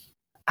paranormal?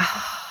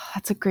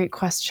 That's a great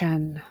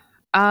question.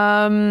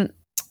 So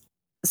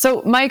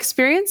my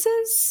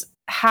experiences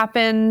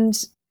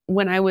happened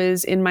when I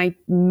was in my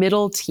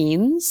middle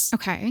teens.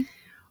 Okay.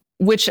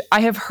 Which I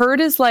have heard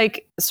is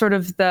like sort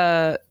of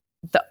the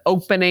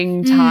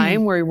opening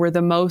time where we're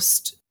the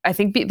most, I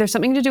think there's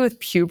something to do with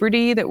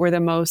puberty that we're the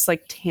most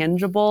like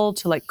tangible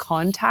to like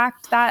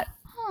contact that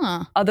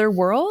other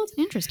world.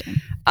 Interesting.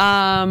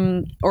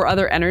 Or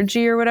other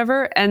energy or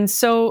whatever. And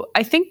so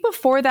I think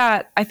before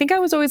that, I think I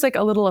was always like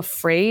a little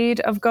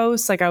afraid of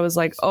ghosts. Like I was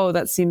like, oh,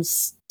 that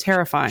seems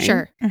terrifying.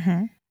 Sure.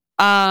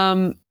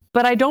 Mm-hmm.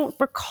 But I don't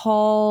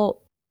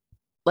recall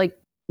like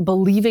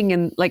believing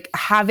in like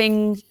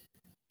having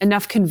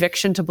enough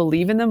conviction to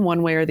believe in them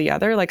one way or the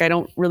other. Like I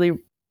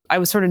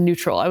was sort of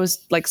neutral. I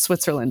was like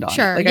Switzerland on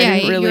sure. it. Like, yeah. I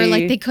didn't really... You're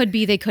like, they could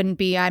be, they couldn't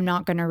be. I'm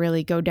not going to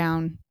really go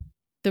down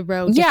the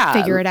road to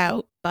figure it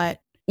out. But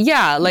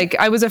yeah, like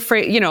I was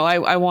afraid,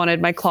 I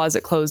wanted my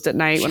closet closed at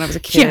night when I was a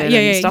kid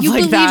and stuff you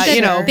like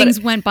that. Things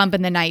went bump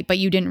in the night, but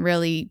you didn't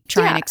really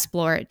try and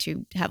explore it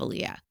too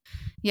heavily. Yeah.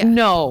 Yeah.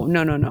 No.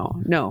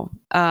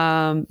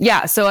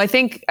 So I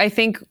think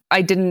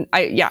I didn't,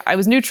 I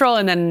was neutral.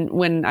 And then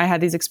when I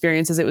had these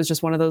experiences, it was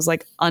just one of those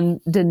like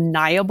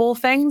undeniable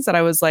things that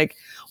I was like,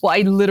 well,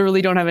 I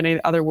literally don't have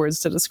any other words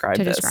to describe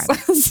this.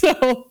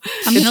 So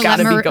I'm going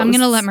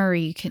to let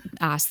Marie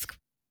ask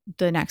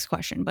the next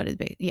question, but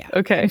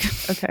Okay.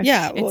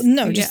 Yeah. Well,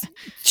 just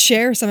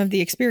share some of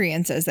the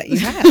experiences that you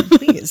had,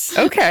 please.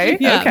 Okay.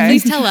 Yeah. Okay.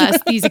 Please tell us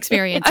these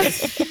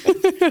experiences.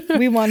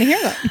 We want to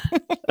hear them.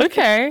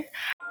 Okay.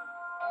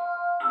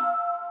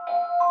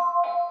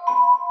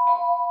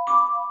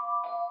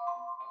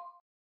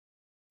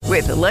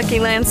 With the Lucky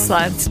Land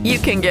Slots, you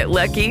can get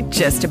lucky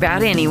just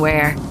about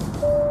anywhere.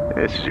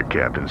 This is your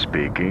captain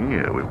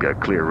speaking. We've got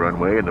clear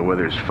runway and the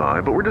weather's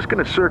fine, but we're just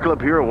going to circle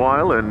up here a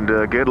while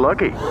and get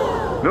lucky.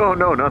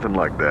 No, nothing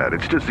like that.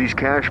 It's just these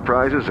cash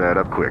prizes add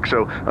up quick.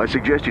 So I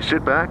suggest you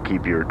sit back,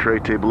 keep your tray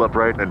table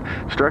upright, and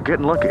start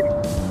getting lucky.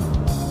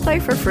 Play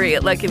for free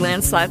at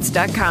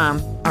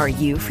LuckyLandSlots.com. Are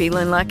you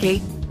feeling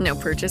lucky? No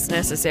purchase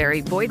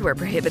necessary. Void where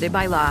prohibited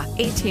by law.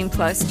 18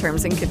 plus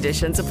terms and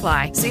conditions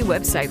apply. See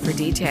website for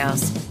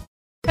details.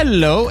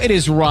 Hello, it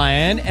is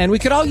Ryan, and we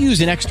could all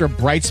use an extra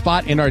bright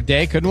spot in our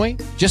day, couldn't we?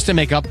 Just to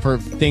make up for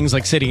things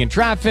like sitting in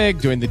traffic,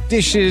 doing the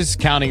dishes,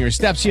 counting your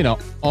steps,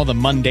 all the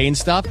mundane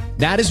stuff.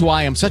 That is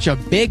why I'm such a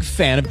big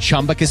fan of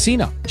Chumba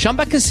Casino.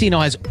 Chumba Casino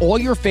has all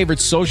your favorite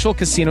social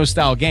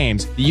casino-style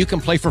games that you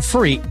can play for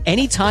free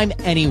anytime,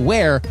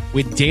 anywhere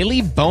with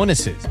daily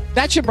bonuses.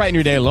 That should brighten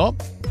your day a little.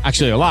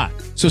 Actually, a lot.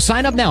 So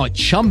sign up now at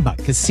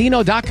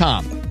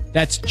ChumbaCasino.com.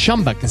 That's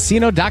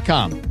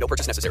ChumbaCasino.com. No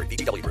purchase necessary.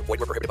 VGW Group. Void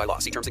where prohibited by law.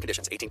 See terms and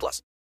conditions. 18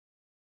 plus.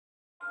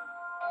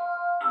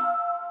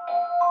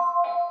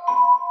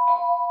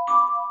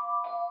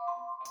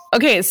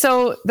 Okay,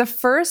 so the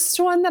first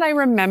one that I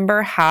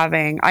remember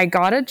having, I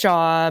got a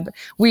job.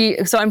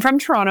 So I'm from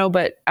Toronto,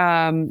 but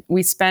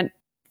we spent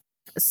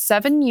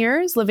 7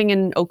 years living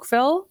in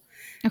Oakville.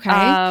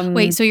 Okay.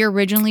 Wait, so you're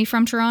originally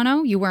from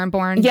Toronto? You weren't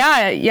born?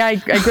 Yeah. I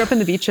grew up in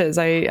the beaches.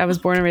 I was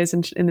born and raised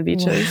in the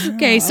beaches. Wow.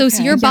 Okay, so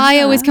your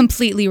bio is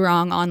completely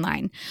wrong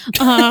online.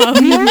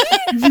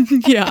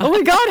 Yeah. Oh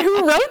my God,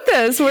 who wrote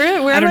this? Where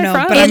am I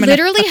from? It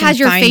literally has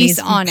your face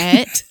on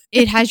it.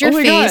 It has your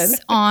face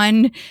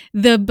on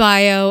the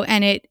bio,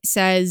 and it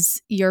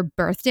says your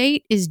birth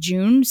date is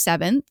June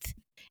 7th,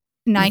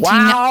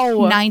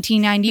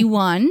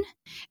 1991,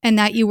 and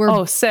that you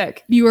were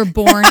sick. You were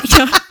born.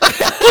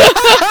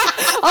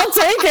 I'll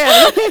take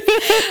it.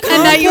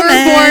 And that you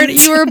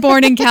were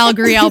born in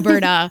Calgary,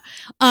 Alberta.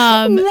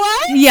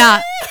 What?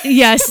 Yeah.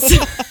 Yes.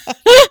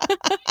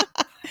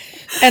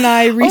 And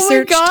I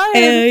researched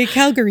a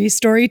Calgary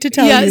story to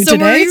tell you so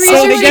today. We're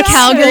researching a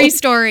Calgary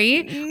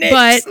story.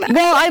 But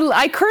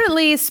I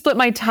currently split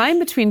my time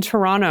between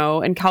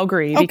Toronto and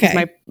Calgary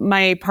because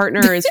my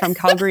partner is from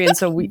Calgary, and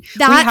so we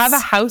have a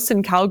house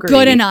in Calgary.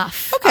 Good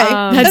enough. Okay,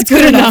 that's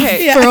good enough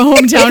for a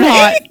hometown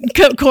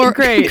hot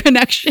great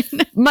connection.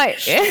 My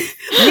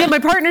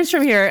partner's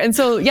from here, and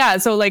so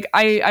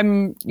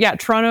I'm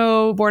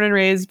Toronto born and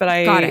raised, but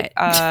I got it.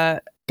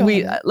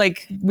 We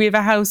have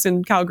a house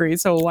in Calgary,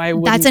 so why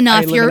wouldn't that's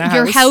enough. I live in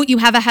a house? You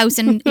have a house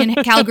in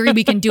Calgary.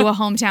 We can do a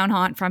hometown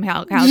haunt from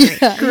Calgary.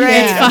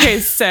 Great. Yeah. Okay,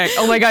 sick.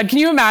 Oh my God, can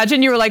you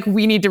imagine? You were like,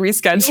 we need to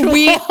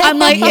reschedule. I'm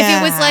like, if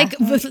it was like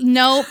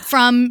no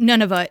from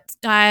Nunavut,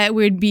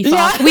 we'd be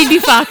fucked. We'd be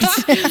fucked.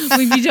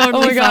 We'd be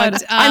totally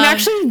fucked. I'm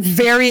actually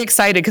very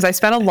excited because I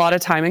spent a lot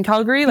of time in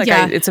Calgary.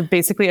 It's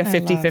basically a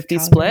 50-50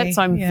 split,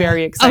 so I'm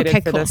very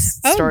excited for this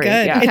story.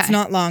 Good. Yeah. It's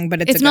not long,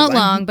 but it's not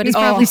long, but it's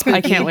probably spooky.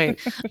 I can't wait.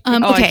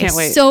 Okay, I can't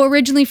wait. So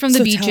originally from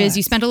the beaches,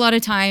 you spent a lot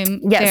of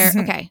time there.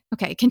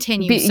 Okay,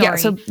 continue. Sorry.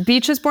 So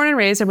beaches, born and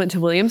raised. I went to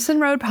Williamson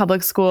Road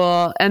Public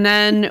School, and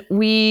then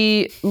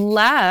we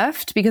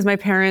left because my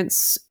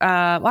parents.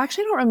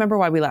 Actually, I don't remember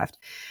why we left,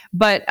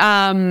 but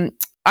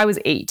I was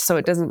 8, so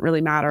it doesn't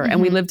really matter. Mm-hmm.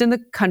 And we lived in the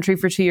country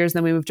for 2 years, and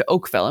then we moved to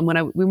Oakville. And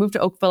when we moved to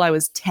Oakville, I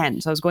was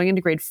 10, so I was going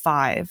into grade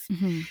 5,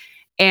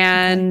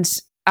 and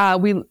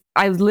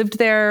I lived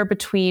there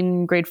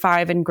between grade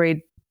 5 and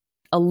grade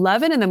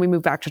 11, and then we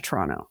moved back to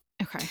Toronto.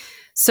 Okay.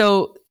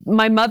 So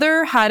my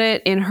mother had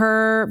it in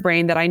her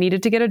brain that I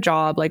needed to get a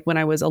job like when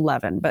I was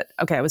 11, but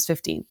I was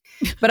 15.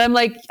 But I'm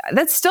like,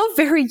 that's still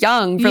very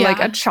young for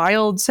like a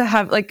child to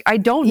have, like, I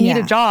don't need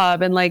a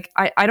job. And like,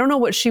 I don't know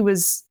what she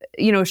was,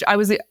 I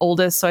was the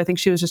oldest. So I think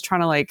she was just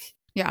trying to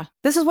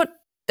this is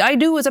what I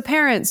do as a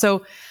parent.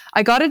 So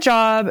I got a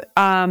job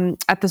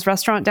at this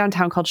restaurant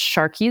downtown called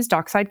Sharky's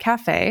Dockside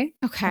Cafe.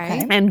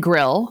 Okay. And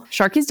Grill.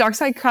 Sharky's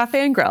Dockside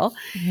Cafe and Grill.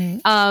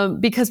 Mm-hmm.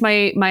 Because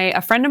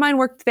a friend of mine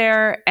worked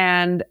there,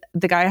 and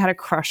the guy I had a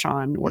crush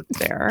on worked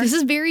there. This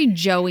is very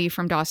Joey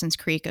from Dawson's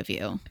Creek of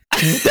you.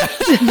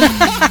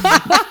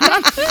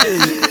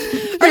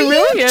 It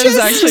really is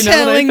actually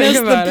telling us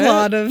the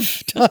plot of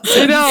Dawson's.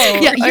 I know.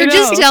 Yeah, you're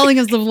just telling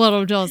us the plot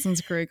of Dawson's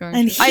Creek, aren't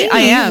you? I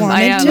am.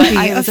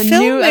 I was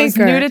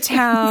new to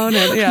town,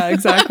 and yeah,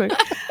 exactly.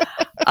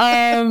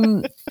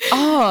 And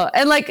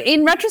like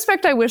in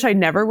retrospect, I wish I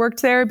never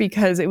worked there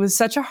because it was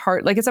such a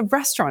hard, it's a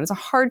restaurant. It's a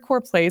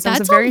hardcore place. That's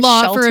it was a very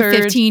lot sheltered, for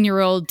a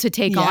 15-year-old to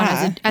take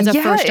on as a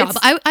first job.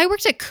 I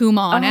worked at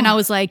Kumon, and I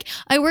was like,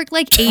 I worked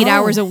like 8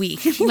 hours a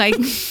week. Like,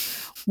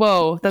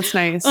 whoa, that's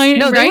nice. They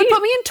would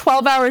put me in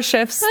 12-hour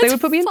shifts. They would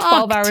put me in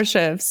 12-hour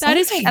shifts. That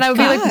is, and I would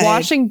be like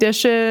washing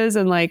dishes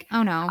and like,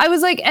 oh no. I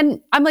was like,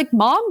 and I'm like,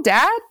 Mom,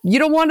 Dad, you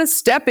don't want to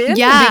step in?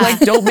 Yeah. And be like,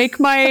 don't make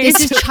my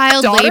this is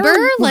child labor?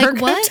 Like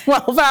what?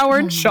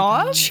 12-hour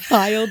job?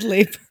 Child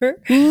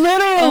labor?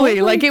 Literally.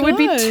 It would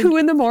be 2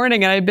 a.m.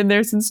 and I'd been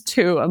there since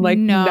 2. I'm like,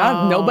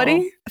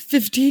 nobody?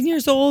 15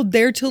 years old,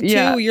 there till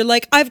 2. You're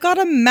like, I've got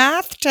a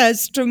math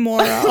test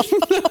tomorrow.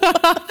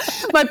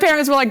 My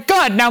parents were like,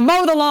 good, now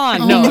mow the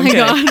lawn. Oh my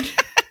God.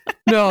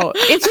 No,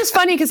 it's just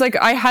funny because like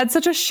I had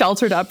such a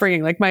sheltered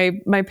upbringing. Like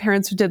my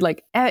parents did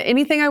like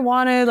anything I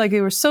wanted. Like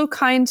they were so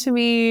kind to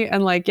me.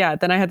 And like, yeah,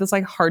 then I had this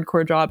like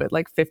hardcore job at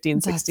like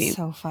 15, 16. That's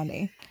so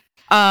funny.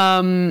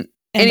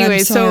 Anyway,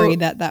 I'm sorry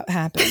that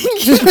happened.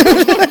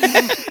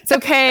 It's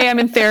okay. I'm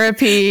in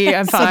therapy.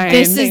 I'm fine. So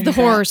this is the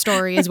horror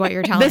story is what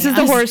you're telling us. This is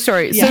the horror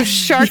story. Yeah.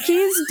 So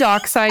Sharky's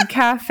Dockside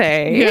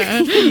Cafe.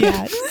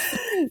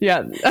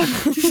 Yeah.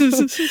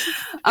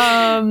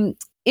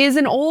 Is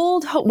an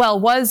old,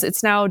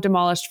 it's now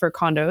demolished for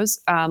condos,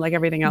 like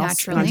everything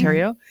else in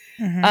Ontario.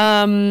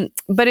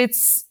 But it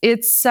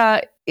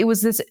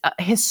was this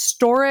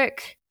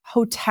historic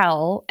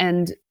hotel,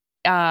 and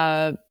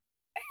I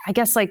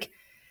guess like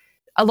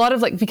a lot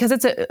of like, because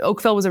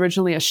Oakville was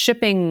originally a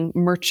shipping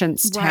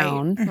merchant's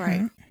town.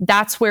 Right.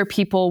 That's where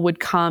people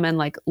would come and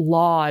like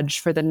lodge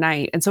for the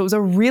night. And so it was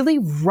a really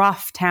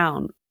rough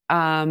town.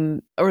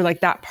 Or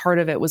like that part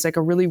of it was like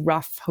a really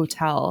rough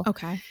hotel.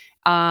 Okay.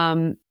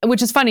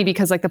 Which is funny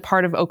because like the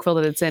part of Oakville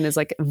that it's in is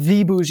like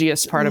the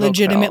bougiest part of Oakville.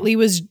 Legitimately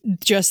was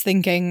just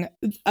thinking,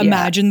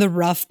 imagine the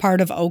rough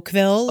part of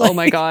Oakville. Oh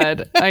my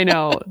God. I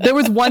know. There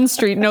was one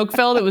street in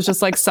Oakville that was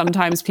just like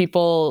sometimes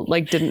people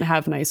like didn't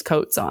have nice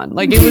coats on.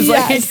 Like it was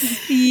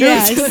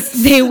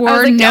They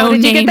were like, no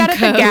did name you get that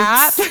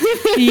coats. at the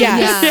Gap?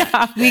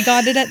 Yeah. We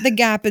got it at the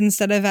Gap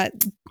instead of at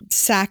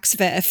Saks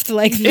Fifth.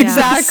 Like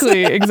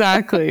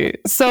Exactly.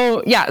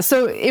 So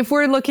if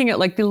we're looking at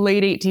like the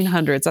late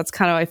 1800s, that's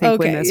kind of I think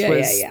when this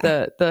was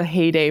the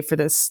heyday for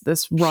this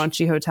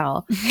raunchy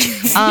hotel.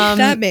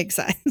 That makes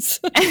sense.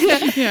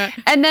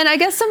 And then I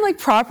guess some like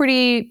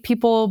property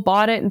people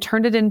bought it and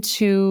turned it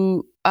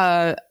into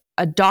a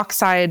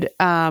dockside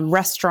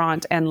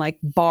restaurant and like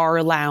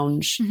bar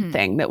lounge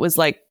thing that was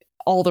like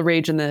all the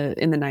rage in the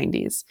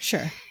 90s.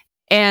 Sure.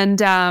 And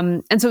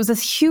so it was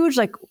this huge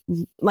like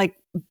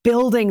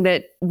building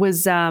that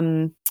was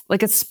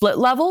like a split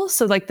level.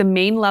 So like the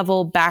main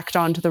level backed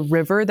onto the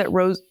river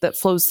that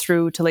flows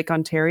through to Lake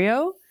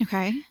Ontario.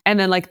 Okay. And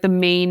then like the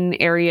main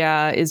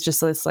area is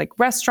just this like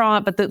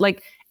restaurant, but the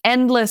like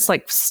endless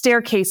like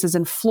staircases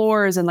and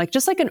floors and like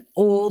just like an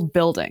old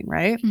building,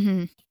 right?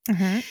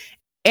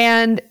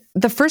 And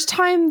the first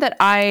time that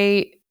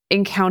I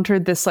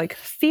encountered this like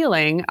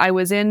feeling, I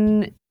was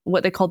in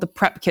what they called the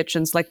prep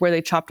kitchens, like where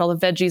they chopped all the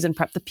veggies and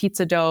prepped the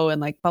pizza dough and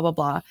like blah, blah,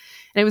 blah.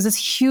 And it was this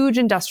huge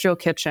industrial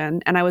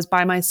kitchen and I was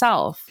by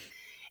myself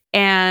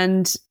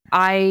and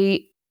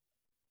I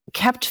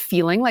kept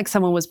feeling like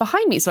someone was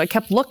behind me. So I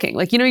kept looking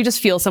like, you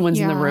just feel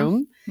someone's in the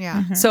room.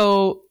 Yeah.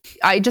 So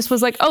I just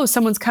was like, oh,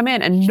 someone's come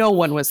in and no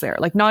one was there.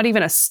 Like not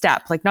even a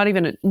step, like not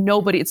even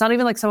nobody. It's not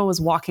even like someone was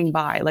walking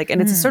by like,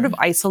 and it's a sort of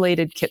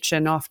isolated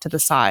kitchen off to the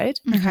side.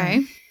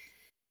 Okay.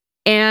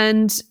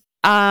 And,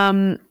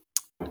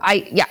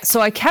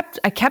 so I kept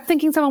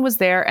thinking someone was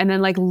there and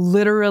then like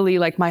literally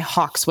like my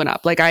hawks went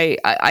up. Like I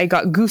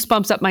got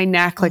goosebumps up my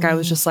neck. Like I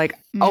was just like,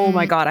 oh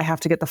my God, I have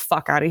to get the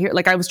fuck out of here.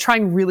 Like I was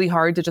trying really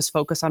hard to just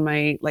focus on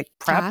my like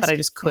prep, but I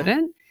just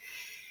couldn't.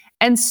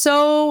 And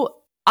so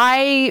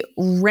I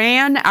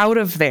ran out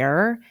of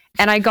there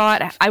and I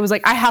was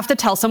like, I have to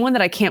tell someone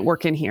that I can't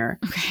work in here.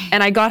 Okay.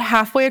 And I got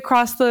halfway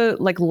across the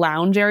like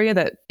lounge area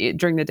that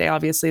during the day,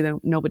 obviously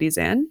nobody's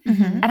in.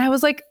 And I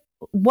was like,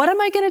 what am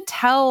I going to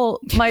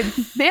tell my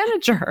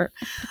manager?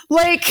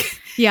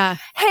 Like,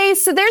 hey,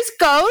 so there's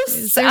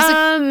ghosts.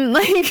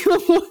 Like,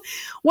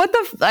 what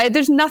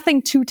there's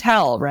nothing to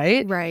tell,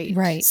 right?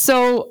 Right.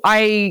 So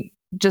I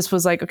just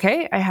was like,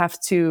 okay, I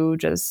have to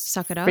just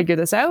suck it up, figure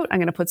this out. I'm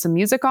going to put some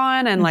music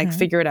on and like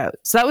figure it out.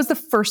 So that was the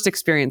first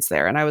experience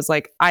there. And I was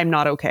like, I'm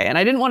not okay. And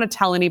I didn't want to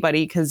tell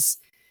anybody because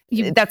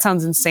that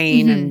sounds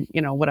insane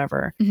and,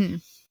 whatever.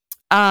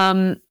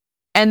 And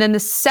then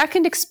the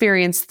second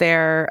experience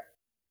there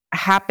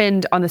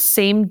happened on the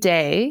same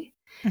day.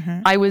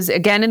 I was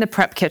again in the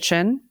prep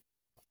kitchen.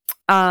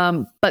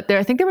 But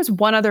I think there was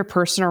one other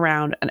person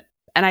around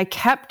and I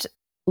kept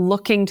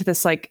looking to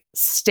this like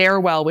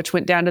stairwell, which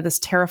went down to this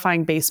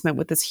terrifying basement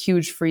with this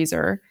huge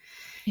freezer.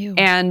 Ew.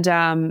 And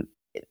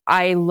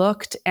I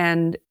looked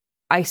and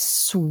I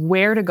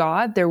swear to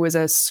God, there was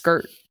a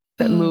skirt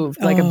that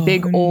moved, like a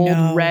big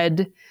old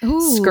red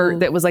skirt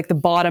that was like the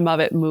bottom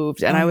of it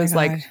moved. And I was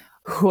like,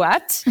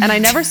 what? And I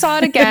never saw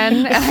it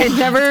again. I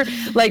never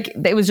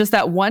it was just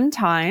that one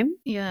time.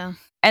 Yeah.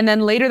 And then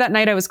later that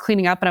night I was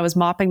cleaning up and I was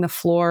mopping the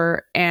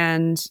floor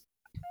and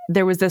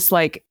there was this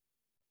like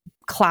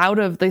cloud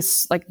of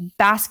this like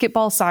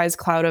basketball sized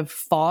cloud of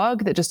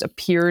fog that just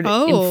appeared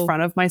in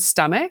front of my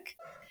stomach.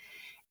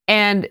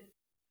 And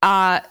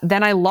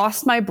then I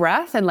lost my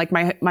breath and like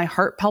my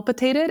heart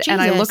palpitated and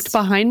I looked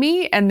behind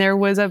me and there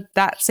was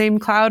that same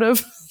cloud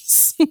of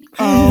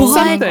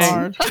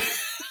something.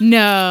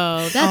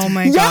 No, that's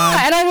my God.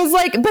 Yeah, and I was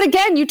like, but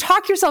again, you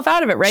talk yourself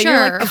out of it, right? Sure,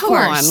 You're like, of come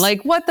course. on,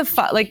 like what the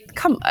fuck? Like,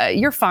 come,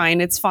 you're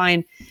fine, it's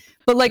fine.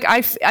 But like,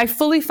 I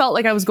fully felt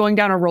like I was going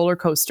down a roller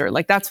coaster.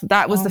 Like that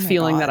was the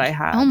feeling that I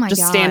had. Oh my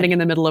just God. standing in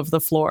the middle of the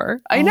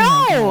floor. I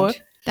know.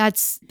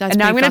 That's. And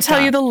now I'm going to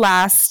tell you the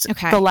last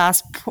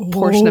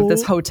portion of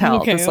this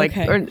hotel, this like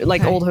or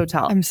like old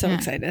hotel. I'm so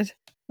excited.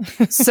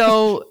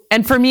 So,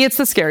 and for me, it's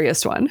the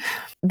scariest one.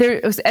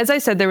 As I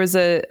said, there was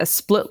a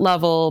split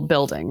level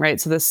building, right?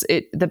 So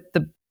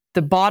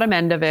the bottom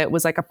end of it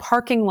was like a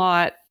parking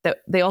lot that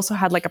they also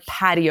had like a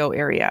patio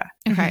area.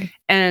 Okay.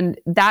 And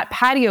that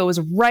patio was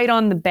right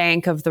on the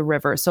bank of the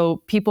river.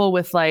 So people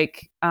with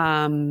like,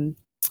 I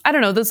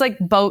don't know, those like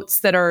boats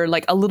that are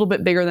like a little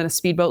bit bigger than a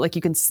speedboat, like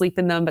you can sleep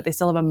in them, but they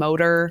still have a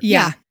motor.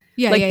 Yeah.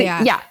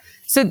 Yeah.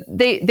 So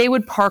they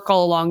would park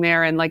all along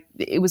there, and like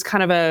it was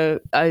kind of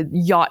a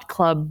yacht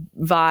club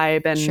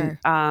vibe, and Sure.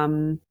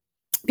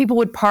 People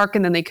would park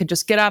and then they could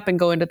just get up and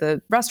go into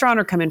the restaurant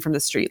or come in from the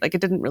street. Like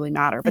it didn't really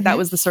matter, but that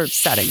was the sort of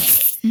setting of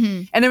it.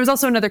 Mm-hmm. And there was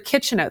also another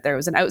kitchen out there. It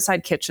was an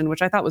outside kitchen,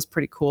 which I thought was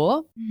pretty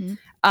cool. Mm-hmm.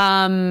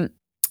 And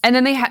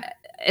then they had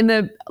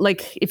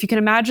if you can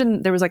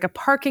imagine, there was like a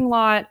parking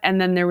lot, and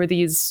then there were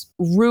these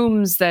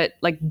rooms that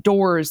like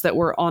doors that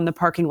were on the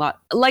parking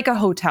lot, like a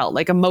hotel,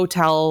 like a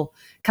motel,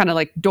 kind of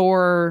like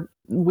door,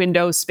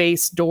 window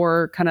space,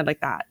 door, kind of like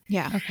that.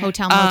 Yeah. Okay.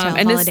 Hotel, motel,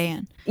 and Holiday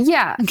Inn.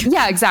 Yeah,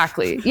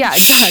 exactly. Yeah,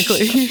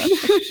 exactly.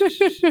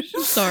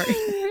 Sorry.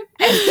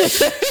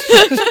 This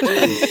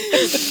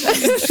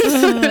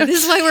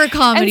is why we're a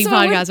comedy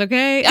podcast,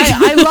 okay?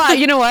 I lie.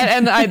 You know what?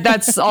 And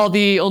that's all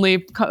the only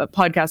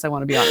podcast I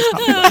want to be on is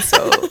comedy ones.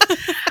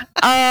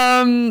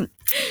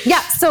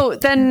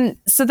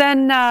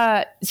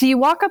 So you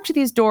walk up to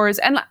these doors,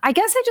 and I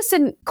guess I just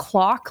didn't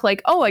clock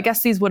like, oh, I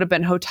guess these would have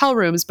been hotel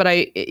rooms,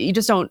 but you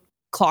just don't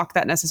clock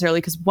that necessarily,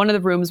 because one of the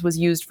rooms was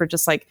used for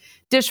just like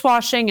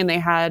dishwashing, and they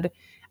had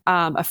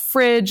a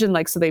fridge, and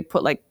like, so they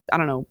put like, I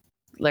don't know,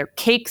 like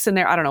cakes in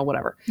there. I don't know,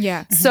 whatever.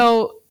 Yeah.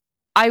 So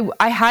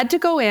I had to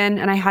go in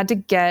and I had to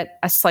get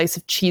a slice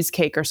of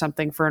cheesecake or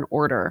something for an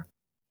order.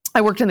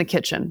 I worked in the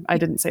kitchen. I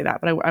didn't say that,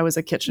 but I was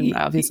a kitchen,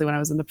 obviously, when I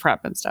was in the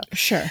prep and stuff.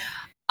 Sure.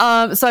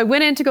 So I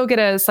went in to go get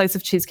a slice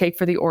of cheesecake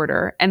for the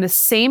order, and the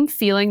same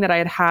feeling that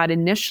I had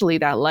initially,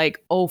 that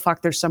like, oh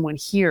fuck, there's someone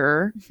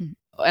here. Mm-hmm.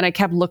 And I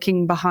kept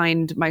looking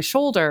behind my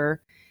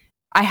shoulder,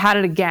 I had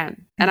it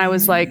again. And I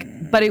was like,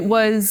 but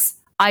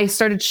I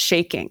started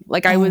shaking.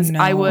 Like it was,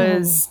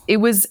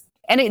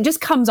 and it just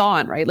comes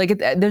on, right? Like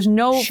there's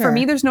no, for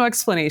me, there's no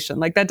explanation.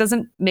 Like that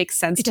doesn't make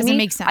sense to me. It doesn't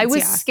make sense. I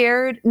was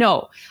scared.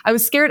 No, I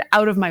was scared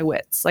out of my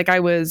wits. Like I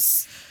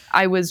was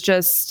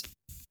just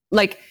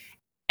like,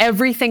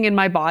 everything in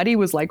my body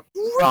was like,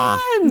 run.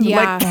 Yeah.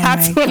 Like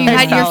that's what you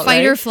had. Your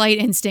fight or right? flight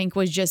instinct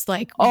was just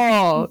like,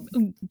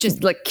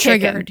 just like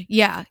triggered. Kicking.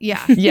 Yeah.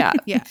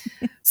 Yeah.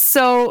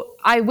 So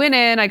I went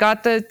in, I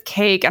got the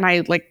cake, and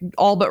I like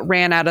all but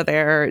ran out of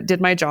there,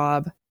 did my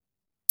job.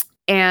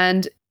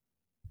 And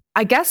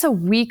I guess a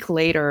week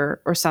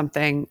later or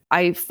something,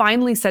 I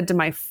finally said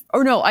to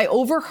I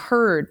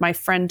overheard my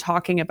friend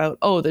talking about,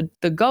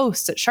 the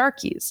ghosts at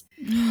Sharky's.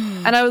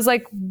 And I was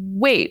like,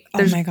 wait,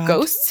 there's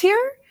ghosts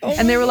here?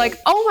 And they were like,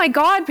 oh my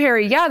God,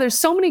 Perry, yeah, there's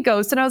so many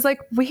ghosts. And I was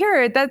like,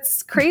 weird,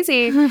 that's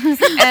crazy.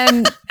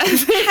 And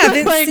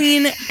haven't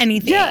seen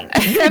anything. Yeah, I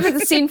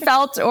haven't seen,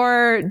 felt,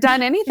 or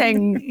done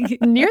anything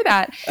near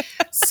that.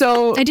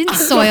 So I didn't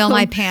soil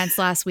my pants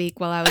last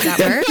week while I was at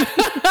work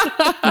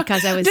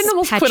because I was didn't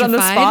almost petrified. Put on the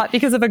spot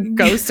because of a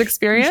ghost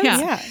experience.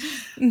 Yeah.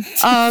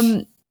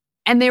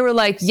 And they were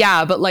like,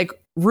 yeah, but like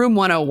room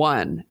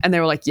 101. And they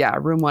were like, yeah,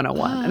 room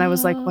 101. And I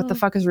was like, what the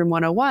fuck is room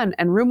 101?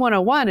 And room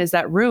 101 is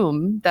that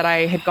room that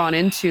I had gone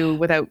into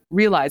without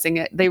realizing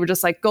it. They were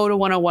just like, go to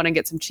 101 and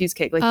get some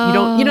cheesecake. Like, you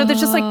don't, there's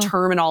just like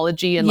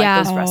terminology and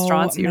like those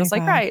restaurants. You're just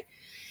like, right.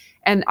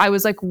 And I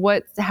was like,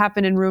 what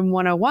happened in room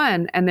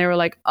 101? And they were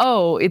like,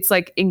 oh, it's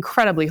like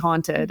incredibly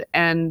haunted.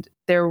 And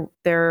there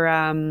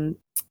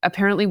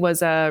apparently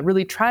was a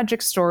really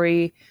tragic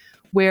story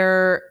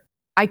where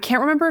I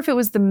can't remember if it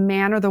was the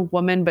man or the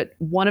woman, but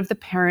one of the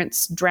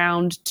parents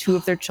drowned two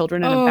of their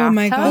children in a bathtub. Oh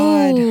my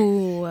God.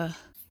 Oh.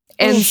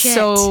 And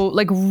so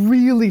like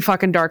really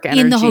fucking dark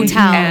energy. In the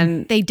hotel.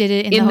 And they did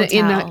it in the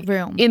hotel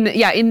room.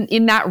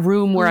 In that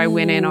room where I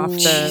went in off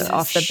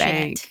the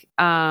bank.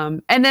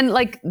 And then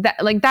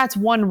that's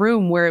one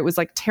room where it was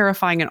like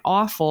terrifying and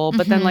awful,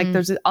 but then like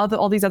there's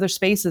all these other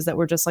spaces that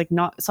were just like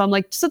not. So I'm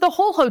like, so the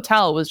whole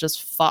hotel was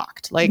just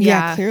fucked. Like,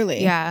 yeah,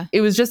 clearly. Yeah.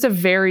 It was just a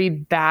very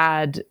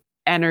bad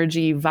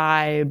energy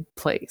vibe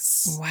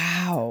place.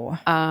 Wow.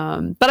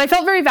 But I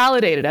felt very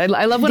validated.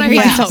 I love when I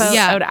find stuff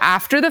out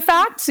after the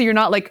fact. So you're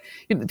not like,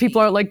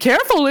 people are like,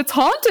 careful, it's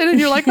haunted. And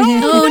you're like,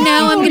 oh,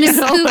 now I'm going to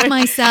spook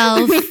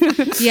myself.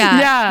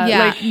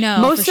 Yeah. Like,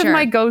 most of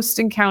my ghost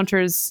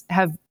encounters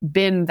have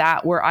been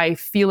that where I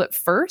feel it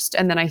first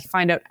and then I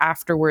find out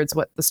afterwards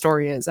what the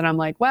story is. And I'm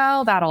like,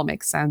 well, that all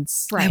makes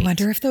sense. Right. I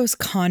wonder if those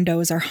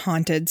condos are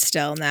haunted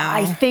still now.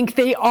 I think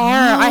they are.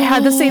 I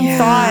had the same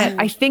thought.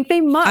 I think they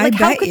must. Like,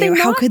 how could they not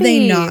be? How could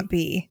they not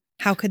be?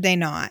 How could they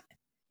not?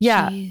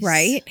 Yeah. Jeez.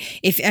 Right?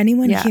 If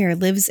anyone here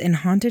lives in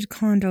haunted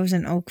condos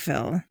in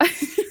Oakville,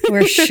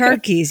 where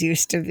Sharky's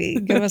used to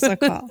be, give us a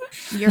call.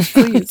 You're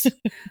please.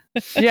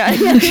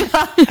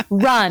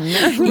 Run.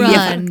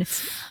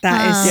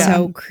 That is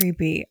so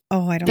creepy.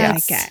 Oh, I don't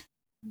like it.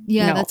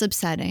 Yeah, that's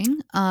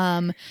upsetting.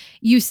 Do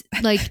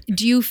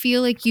you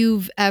feel like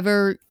you've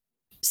ever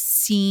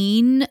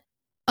seen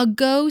a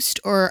ghost,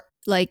 or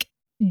like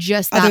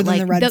just Other that, than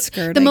like the red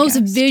skirt, the I most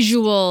guess.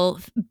 visual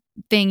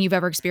thing you've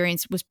ever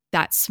experienced was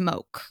that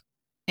smoke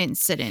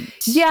incident?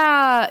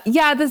 Yeah,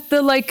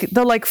 the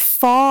like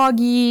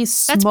foggy, That's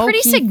smoky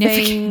pretty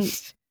significant. thing.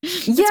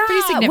 That's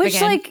pretty significant.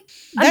 Which like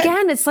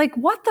again, it's like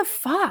what the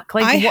fuck?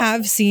 Like I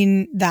have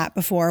seen that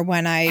before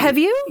when I have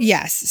you?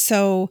 Yes.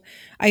 So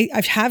I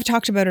have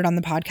talked about it on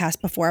the podcast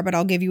before, but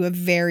I'll give you a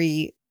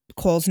very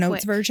Cole's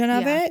Notes version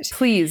of it.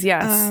 Please,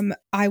 yes.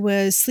 I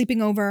was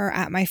sleeping over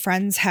at my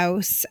friend's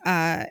house.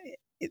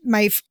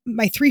 My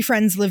 3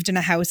 friends lived in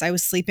a house. I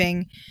was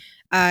sleeping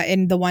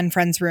in the one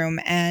friend's room,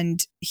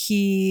 and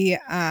we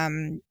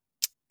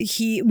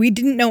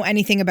didn't know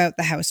anything about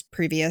the house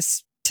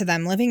previous to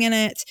them living in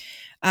it.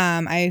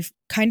 I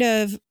kind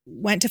of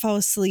went to fall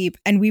asleep,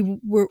 and we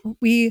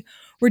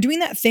were doing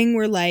that thing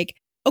where like,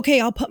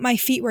 okay, I'll put my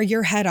feet where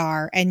your head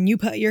are, and you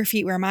put your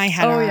feet where my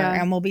head are,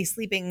 and we'll be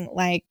sleeping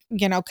like,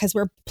 because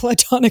we're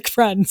platonic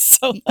friends.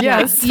 So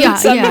for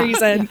some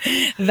reason,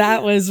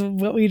 that was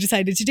what we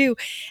decided to do.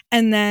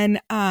 And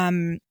then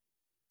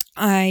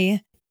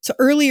so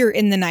earlier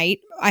in the night,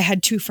 I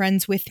had 2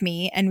 friends with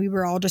me, and we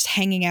were all just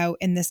hanging out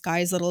in this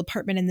guy's little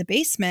apartment in the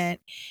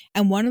basement.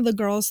 And one of the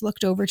girls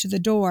looked over to the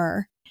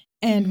door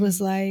and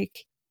was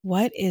like,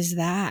 "What is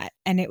that?"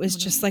 And it was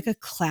just like a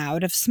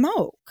cloud of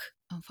smoke.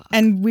 Oh, fuck.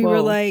 And we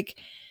were like,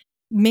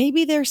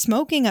 maybe they're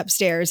smoking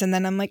upstairs. And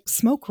then I'm like,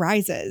 smoke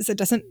rises. It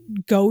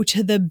doesn't go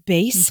to the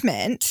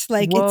basement.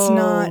 Like it's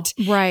not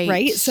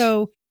right.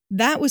 So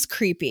that was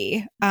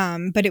creepy.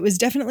 But it was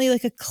definitely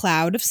like a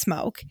cloud of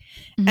smoke.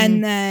 Mm-hmm.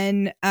 And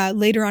then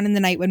later on in the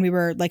night when we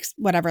were like,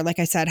 whatever, like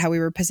I said, how we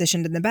were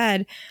positioned in the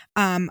bed,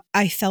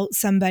 I felt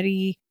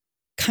somebody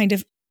kind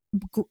of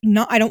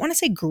I don't want to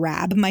say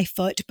grab my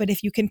foot, but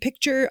if you can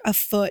picture a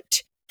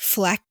foot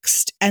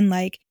flexed and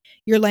like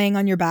you're laying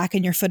on your back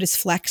and your foot is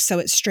flexed so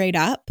it's straight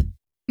up.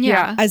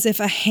 Yeah. As if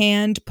a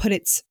hand put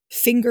its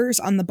fingers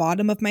on the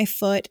bottom of my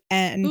foot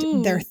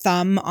and their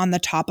thumb on the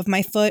top of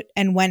my foot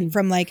and went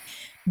from like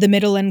the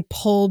middle and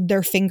pulled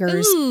their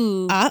fingers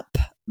up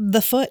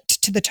the foot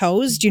to the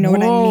toes. Do you know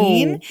what I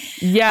mean?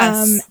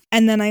 Yes.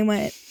 And then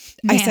I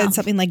said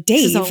something like,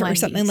 Dave, or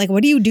something like,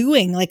 what are you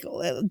doing? Like,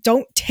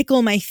 don't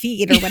tickle my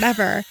feet or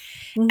whatever.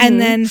 And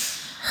then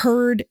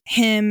heard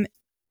him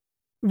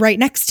right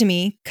next to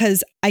me,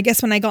 because I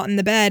guess when I got in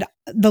the bed,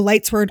 the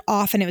lights were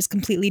off and it was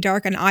completely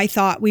dark, and I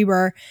thought we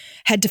were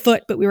head to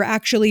foot, but we were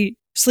actually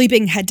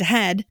sleeping head to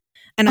head.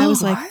 And I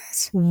was like,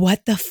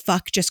 what the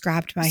fuck just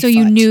grabbed my foot? So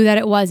you knew that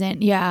it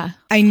wasn't. Yeah.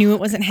 I knew it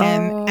wasn't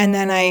him. And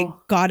then I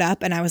got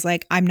up and I was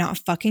like, I'm not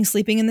fucking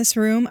sleeping in this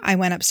room. I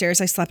went upstairs.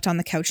 I slept on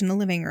the couch in the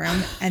living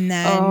room. And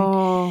then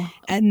so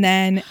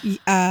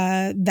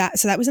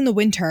that was in the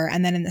winter.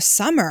 And then in the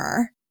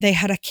summer, they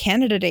had a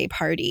Canada Day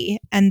party,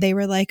 and they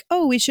were like,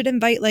 oh, we should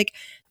invite like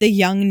the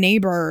young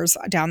neighbors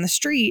down the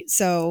street.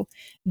 So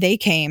they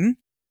came.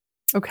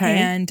 Okay.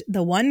 And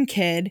the one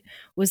kid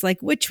was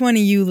like, which one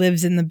of you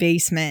lives in the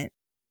basement?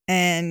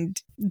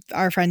 And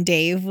our friend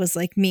Dave was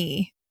like,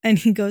 me. And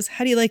he goes,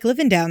 how do you like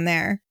living down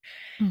there?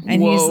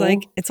 And he's like,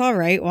 it's all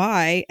right.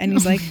 Why? And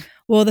he's like,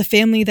 well, the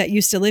family that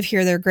used to live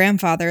here, their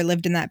grandfather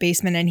lived in that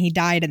basement and he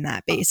died in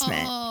that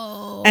basement.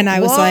 And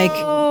I was like,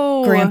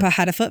 Grandpa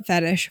had a foot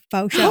fetish.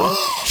 Faux show.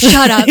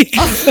 Shut up.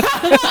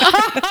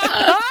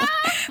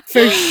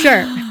 For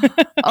sure.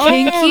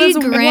 Kinky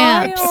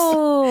Gramps.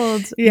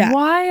 Wild. Yeah.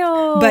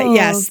 Wild. But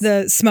yes,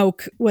 the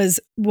smoke was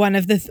one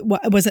of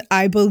the,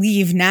 I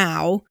believe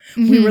now,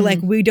 we were like,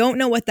 we don't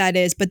know what that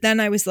is. But then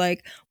I was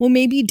like, well,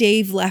 maybe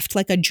Dave left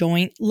like a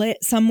joint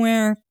lit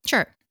somewhere.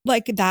 Sure.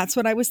 Like that's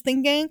what I was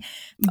thinking.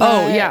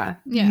 But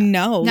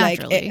no,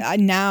 naturally. like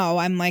now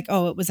I'm like,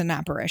 oh, it was an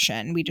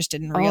apparition. We just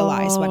didn't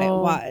realize what it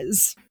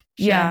was.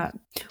 Yeah.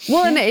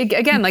 Well, and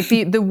again, like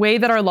the way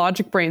that our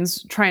logic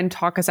brains try and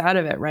talk us out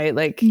of it, right?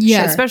 Like,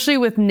 especially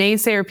with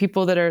naysayer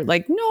people that are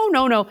like, no.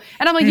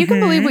 And I'm like, you can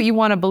believe what you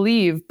want to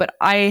believe, but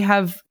I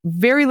have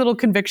very little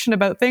conviction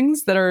about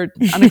things that are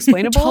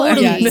unexplainable.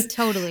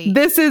 Totally.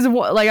 This is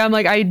what, like, I'm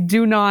like, I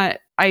do not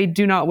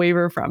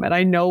waver from it.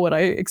 I know what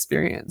I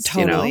experienced.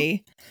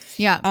 Totally.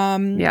 You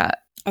know? Yeah.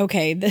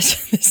 Okay,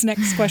 this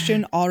next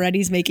question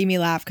already is making me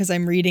laugh because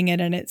I'm reading it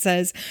and it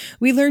says,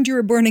 we learned you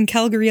were born in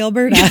Calgary,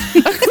 Alberta.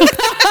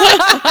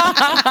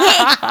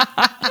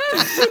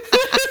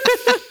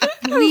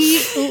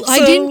 I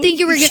didn't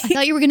think I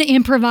thought you were going to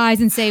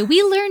improvise and say,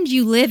 we learned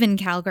you live in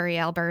Calgary,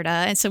 Alberta.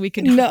 And so we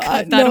could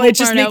cut that whole it's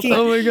just part making, out.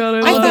 Oh my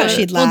God. I thought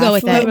she'd laugh. We'll go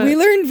with it. We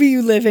learned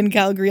you live in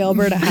Calgary,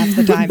 Alberta half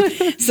the time.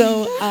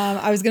 So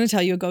I was going to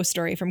tell you a ghost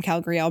story from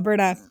Calgary,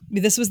 Alberta.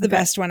 This was the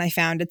best one I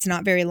found. It's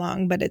not very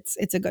long, but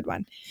it's a good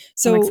one.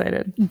 So I'm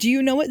excited. Do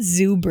you know what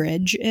Zoo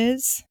Bridge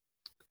is?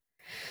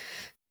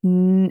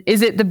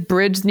 Is it the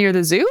bridge near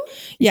the zoo?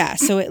 Yeah,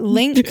 so it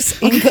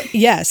links.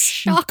 Yes,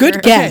 Shocker.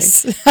 good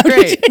guess.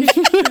 Okay. Great.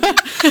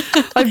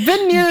 I've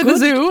been near the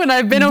zoo and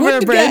I've been over a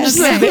bridge.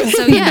 Guess.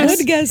 So yes,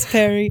 good guess,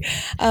 Perry.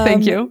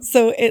 Thank you.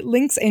 So it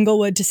links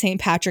Inglewood to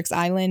St. Patrick's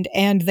Island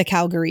and the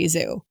Calgary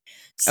Zoo.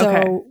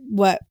 So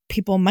what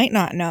people might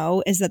not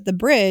know is that the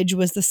bridge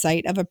was the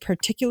site of a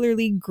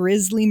particularly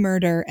grisly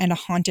murder and a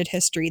haunted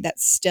history that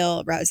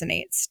still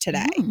resonates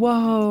today.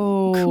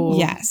 Whoa. Cool.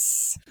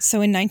 Yes. So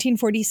in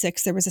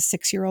 1946, there was a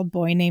 6-year-old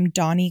boy named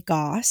Donnie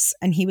Goss,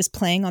 and he was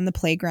playing on the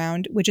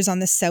playground, which is on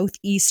the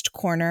southeast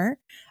corner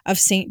of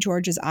St.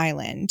 George's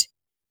Island,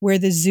 where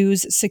the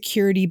zoo's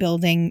security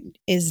building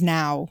is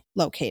now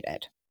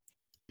located.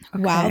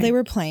 Okay. While they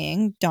were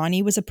playing,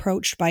 Donnie was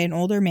approached by an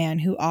older man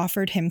who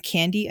offered him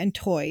candy and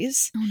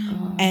toys,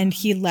 and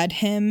he led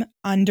him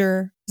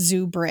under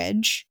Zoo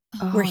Bridge,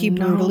 where he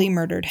brutally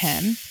murdered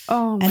him,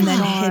 and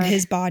then hid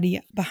his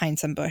body behind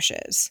some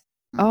bushes.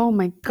 Oh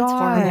my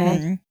God. That's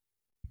horrible.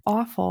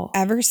 Awful.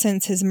 Ever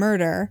since his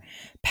murder,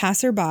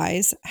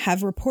 passerbys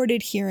have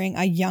reported hearing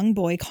a young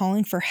boy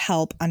calling for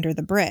help under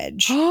the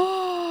bridge.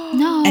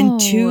 No. And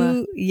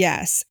to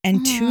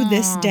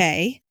this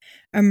day,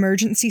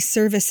 emergency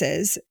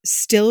services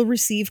still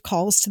receive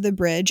calls to the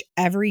bridge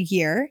every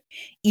year,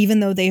 even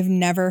though they've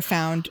never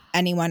found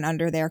anyone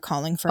under there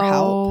calling for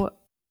help. Oh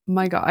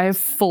my God. I have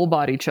full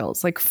body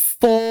chills, like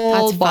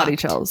full body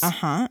chills.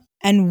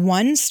 And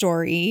one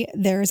story,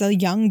 there's a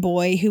young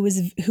boy who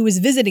was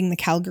visiting the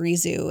Calgary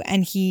Zoo,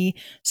 and he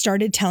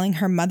started telling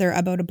her mother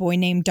about a boy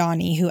named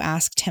Donnie who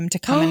asked him to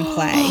come and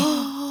play.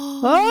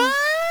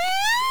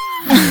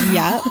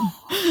 Yeah.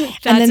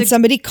 And then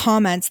somebody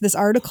comments, this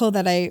article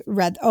that I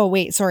read. Oh,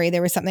 wait, sorry.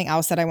 There was something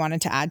else that I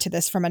wanted to add to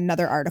this from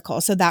another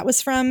article. So that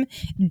was from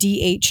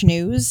DH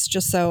News,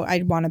 just so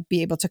I want to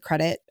be able to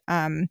credit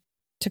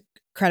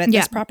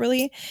this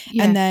properly.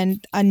 Yeah. And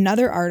then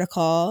another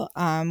article,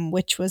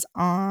 which was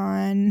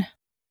on,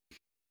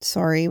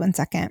 sorry, one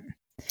second.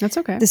 That's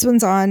okay. This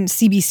one's on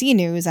CBC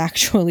News,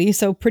 actually.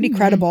 So pretty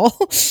credible.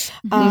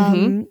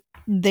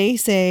 They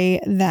say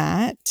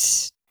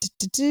that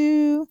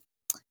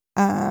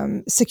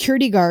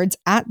security guards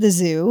at the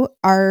zoo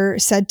are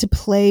said to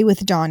play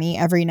with Donnie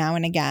every now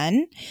and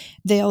again.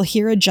 They'll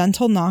hear a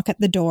gentle knock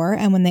at the door,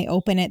 and when they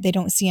open it, they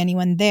don't see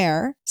anyone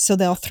there. So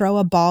they'll throw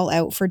a ball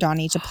out for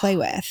Donnie to play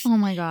with. Oh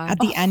my God. At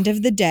the end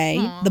of the day,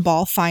 the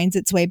ball finds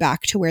its way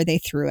back to where they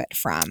threw it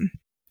from.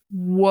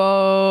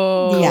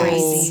 Whoa.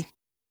 Yes.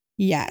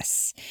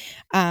 Yes.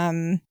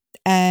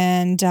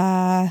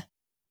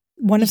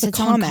 One of the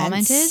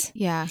comments,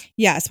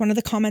 yes, one of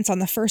the comments on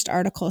the first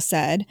article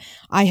said,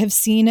 "I have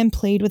seen and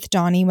played with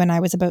Donnie when I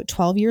was about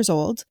 12 years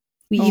old.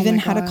 We even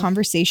had a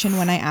conversation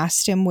when I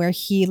asked him where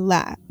he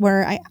left.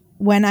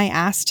 When I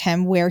asked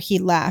him where he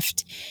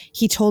left,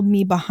 he told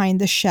me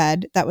behind the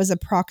shed. That was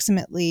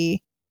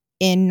approximately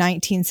in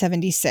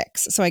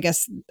 1976. So I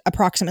guess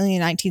approximately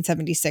in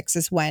 1976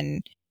 is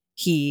when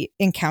he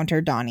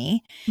encountered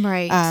Donnie.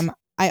 Right.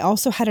 I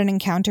also had an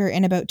encounter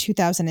in about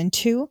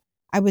 2002.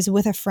 I was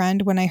with a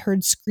friend when I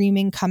heard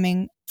screaming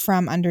coming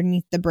from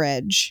underneath the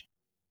bridge."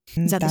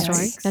 Is that the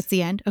story? That's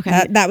the end?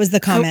 Okay. That was the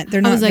comment.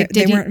 They're not.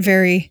 They weren't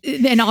very.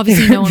 And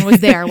obviously, no one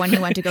was there when he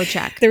went to go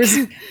check. There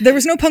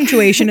was no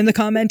punctuation in the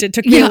comment. It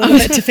took me a little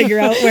bit to figure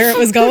out where it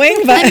was going.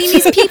 But I mean,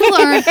 these people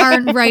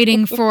aren't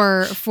writing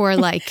for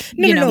like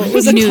no, it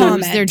was a news.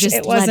 Comment. They're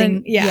just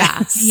letting.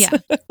 Yeah.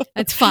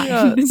 That's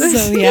fine. So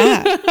there you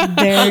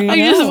go. I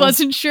just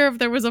wasn't sure if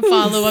there was a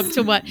follow up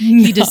to what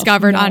he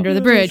discovered under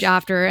the bridge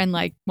after, and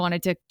like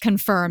wanted to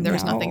confirm there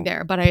was nothing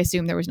there. But I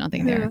assume there was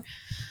nothing there.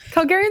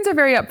 Calgarians are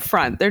very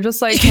upfront. They're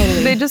just like,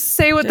 they just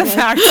say what the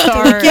facts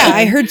are. Like,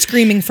 I heard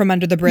screaming from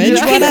under the bridge.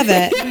 Yeah. What of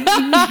it?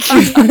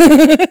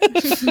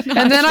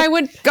 And then I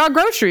got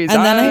groceries.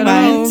 And then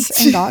I went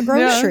and got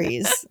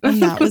groceries. Yeah.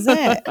 And that was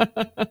it.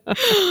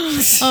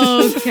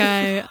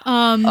 Okay.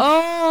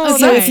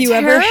 So if you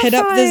ever hit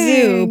up the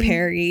zoo,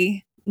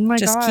 Perry,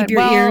 just keep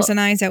your ears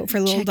and eyes out for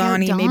little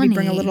Donnie. Maybe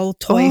bring a little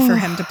toy for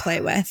him to play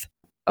with.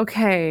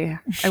 Okay,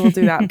 I will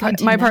do that.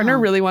 My partner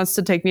really wants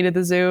to take me to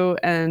the zoo,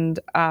 and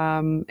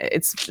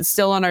it's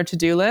still on our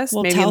to-do list.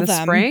 Maybe in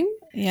the spring.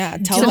 Yeah,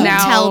 tell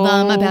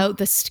them about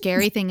the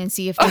scary thing and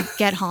see if they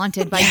get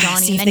haunted by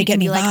Donnie. And then you can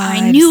be like,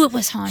 I knew it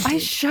was haunted. I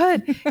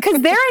should,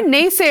 because they're a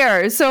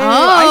naysayer. So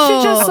I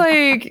should just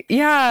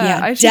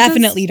I should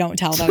definitely don't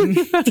tell them.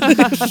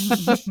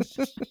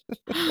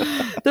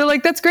 They're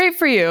like, that's great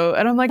for you.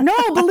 And I'm like, no,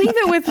 believe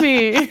it with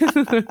me.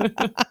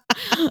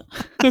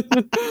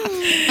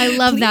 I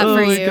love that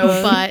for you,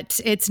 but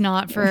it's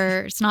not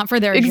for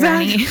their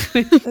journey.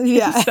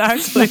 Yeah,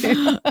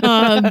 exactly.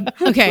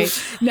 Okay.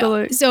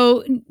 No,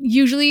 so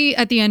usually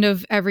at the end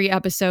of every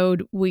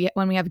episode,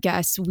 when we have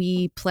guests,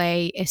 we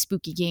play a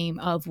spooky game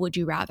of Would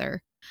You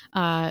Rather.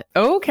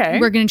 Okay.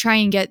 We're going to try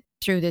and get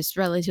through this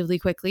relatively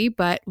quickly,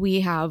 but we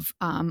have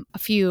a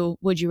few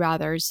Would You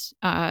Rathers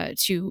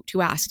to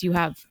ask. Do you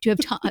have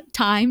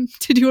time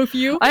to do a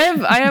few? I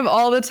have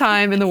all the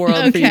time in the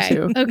world for you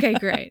two. Okay,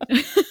 great.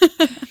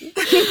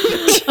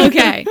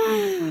 Okay.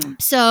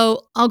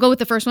 So I'll go with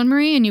the first one,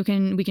 Marie, and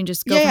we can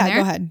just go from there. Yeah,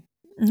 go ahead.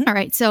 Mm-hmm. All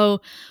right.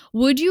 So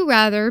would you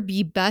rather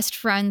be best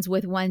friends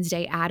with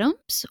Wednesday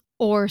Addams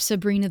or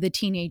Sabrina the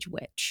Teenage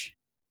Witch?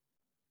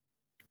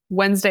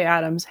 Wednesday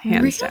Addams,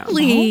 hands down.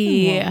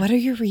 Really? What are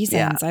your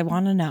reasons? I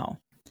want to know.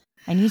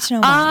 I need to know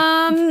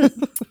why.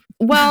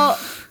 Well,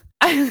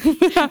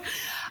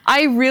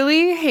 I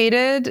really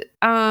hated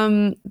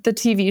the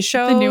TV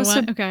show. The new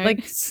one? Okay.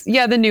 Like,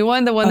 yeah, the new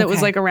one, the one that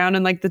was like around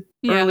in like the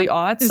early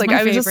aughts. Like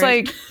I was just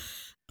like,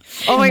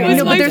 oh my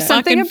god, but there's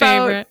something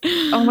about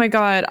oh my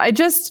god. I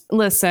just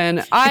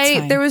listen.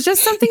 There was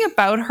just something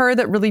about her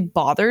that really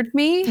bothered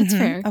me. That's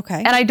fair. Okay.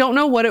 And I don't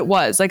know what it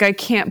was. Like I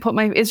can't put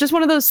it's just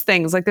one of those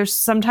things. Like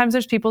sometimes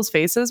there's people's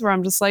faces where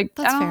I'm just like,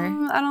 that's fair.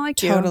 I don't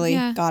like you. Totally.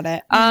 Yeah. Got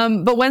it.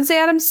 But Wednesday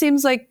Addams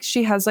seems like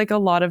she has like a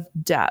lot of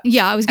depth.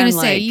 Yeah, I was gonna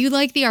say you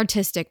like the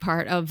artistic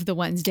part of the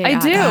Wednesday I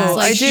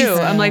Addams. do.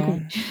 I'm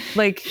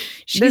like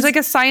there's like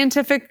a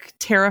scientific,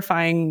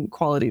 terrifying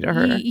quality to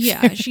her.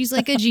 Yeah, she's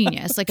like a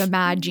genius, like a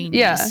mad genius.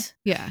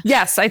 Yeah.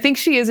 Yes, I think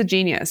she is a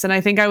genius. And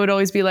I think I would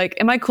always be like,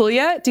 am I cool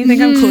yet? Do you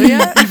think I'm cool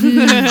yet?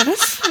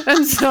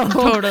 And so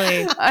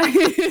totally.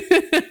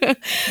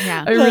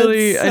 I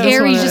really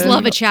Harry just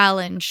love a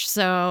challenge.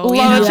 So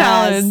love a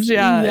challenge.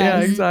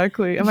 Yeah,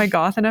 exactly. Am I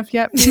goth enough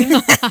yet?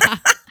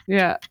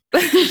 Yeah.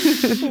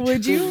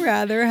 Would you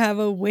rather have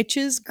a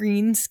witch's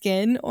green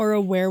skin or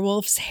a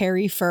werewolf's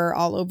hairy fur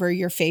all over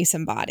your face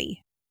and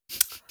body?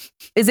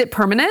 Is it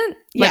permanent?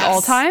 Like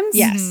all times?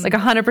 Yes. Like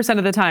 100%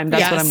 of the time.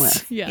 That's what I'm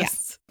with.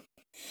 Yes.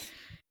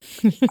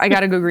 I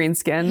gotta go green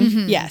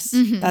skin. Yes.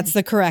 That's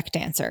the correct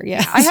answer.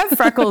 Yeah. I have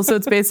freckles, so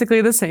it's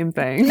basically the same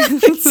thing.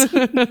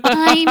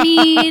 I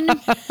mean,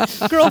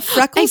 girl,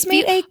 freckles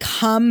made a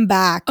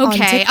comeback. Okay, on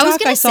TikTok. I was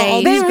gonna saw say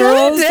all these they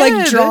girls really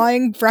like did.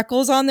 drawing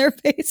freckles on their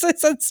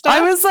faces and stuff.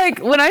 I was like,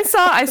 when I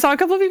saw a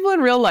couple of people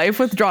in real life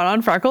with drawn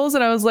on freckles,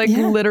 and I was like,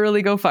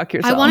 literally go fuck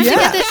yourself.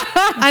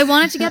 I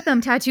wanted to get them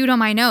tattooed on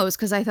my nose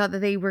because I thought that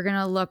they were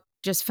gonna look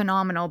just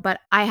phenomenal, but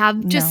I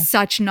have just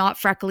such not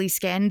freckly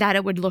skin that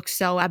it would look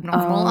so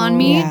abnormal on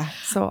me. Yeah.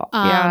 So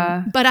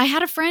but I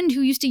had a friend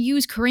who used to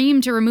use cream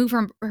to remove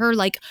her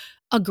like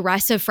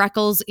aggressive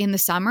freckles in the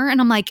summer,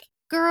 and I'm like,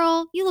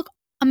 girl, you look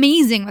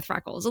amazing with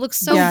freckles. It looks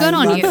so good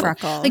on you.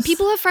 Freckles. Like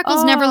people who have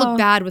freckles never look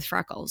bad with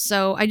freckles,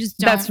 so I just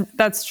don't.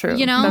 That's true.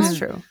 You know, that's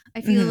true.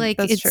 I feel like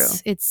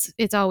That's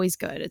it's always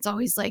good. It's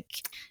always like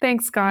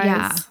thanks, guys.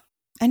 Yeah.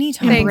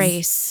 Anytime.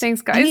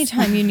 Thanks, guys.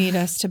 Anytime you need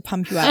us to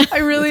pump you up. I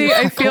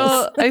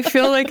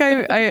feel like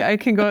I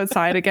can go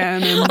outside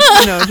again and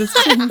just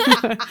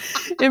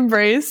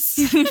embrace.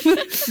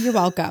 You're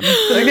welcome.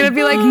 They're gonna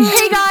be like,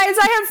 hey guys,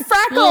 I have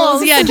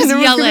freckles. Yeah, just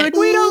yell it. Like,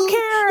 we don't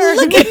care.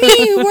 Look at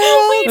me,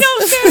 world. We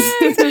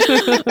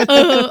don't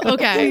care.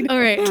 Okay. All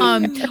right.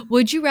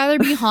 Would you rather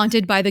be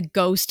haunted by the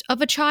ghost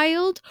of a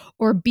child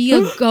or be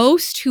a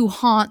ghost who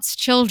haunts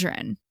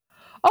children?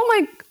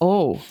 There's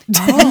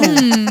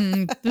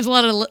a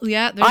lot of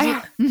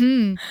I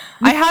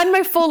had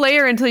my full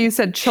layer until you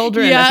said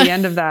children at the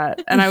end of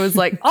that, and I was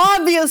like,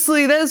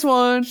 obviously this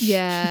one.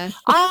 Yeah.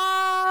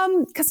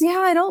 Because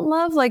I don't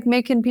love like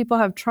making people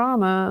have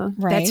trauma.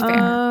 Right. That's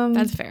fair.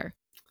 That's fair.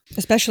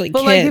 Especially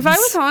but kids. like if I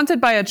was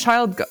haunted by a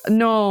child,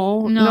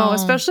 no,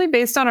 especially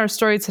based on our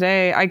story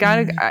today, I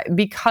gotta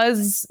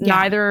because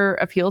neither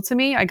appeal to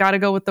me. I gotta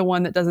go with the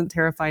one that doesn't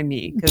terrify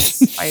me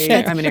because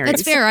I'm an Aries.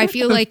 That's fair. I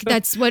feel like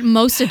that's what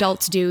most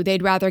adults do.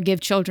 They'd rather give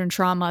children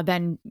trauma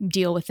than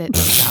deal with it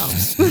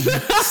themselves.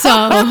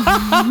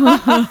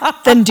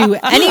 Than do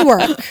any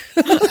work.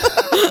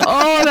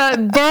 Oh,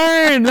 that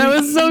burn! That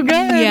was so good.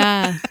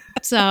 Yeah.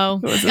 So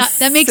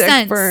that makes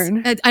sense.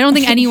 Burn. I don't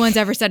think anyone's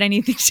ever said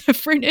anything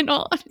different, in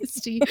all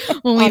honesty,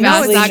 when we've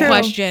asked that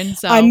question.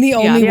 So I'm the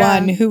only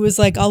one who was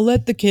like, I'll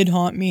let the kid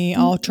haunt me.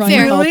 I'll try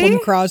and help him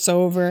cross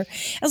over.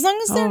 As long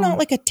as they're not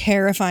like a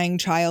terrifying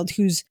child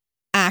who's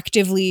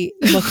actively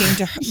looking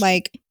to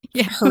like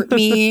hurt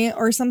me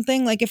or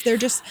something. Like if they're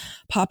just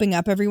popping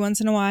up every once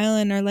in a while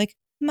and are like,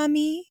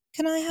 Mommy,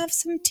 can I have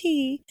some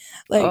tea?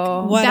 Like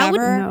whatever.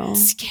 That would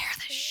scare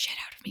the shit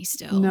out of me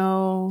still.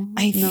 No.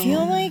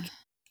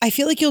 I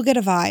feel like you'll get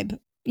a vibe.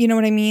 You know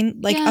what I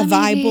mean? Like a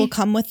vibe will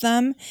come with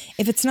them.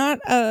 If it's not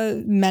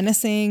a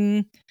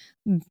menacing,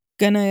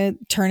 gonna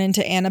turn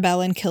into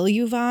Annabelle and kill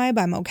you vibe,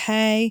 I'm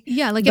okay.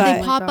 Yeah, like if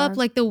they pop up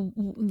like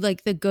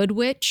the good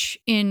witch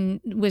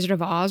in Wizard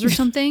of Oz or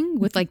something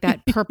with like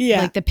that purple,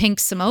 like the pink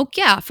smoke.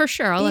 Yeah, for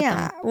sure. I'll let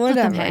them.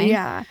 Whatever. Let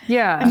them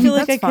Yeah. I feel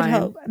like I could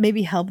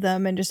help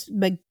them and just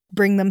like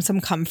bring them some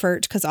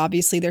comfort because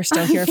obviously they're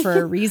still here for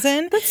a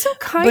reason. That's so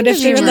kind. But if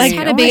she they're like,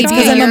 had a baby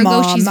because I'm a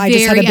mom, she's I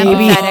just had a very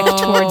baby. empathetic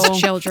towards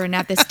children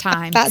at this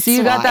time. That's so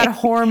you got that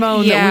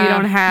hormone that we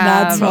don't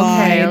have. That's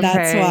why. Okay.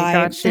 That's why.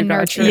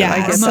 Got you. Yeah.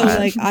 I get So that.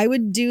 like I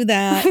would do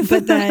that,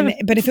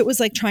 but if it was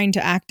like trying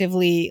to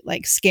actively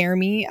like scare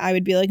me, I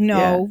would be like,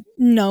 no,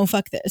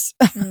 fuck this.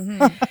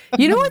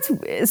 You know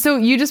what's so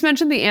you just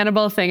mentioned the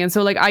Annabelle thing, and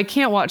so like I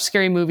can't watch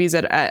scary movies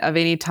of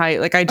any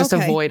type. Like I just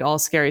avoid all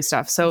scary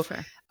stuff. So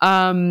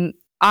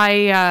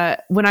I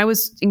when I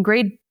was in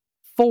grade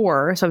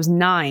 4, so I was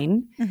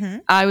 9,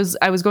 I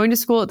was going to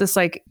school at this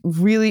like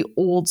really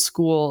old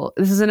school.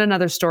 This isn't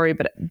another story,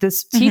 but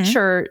this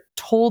teacher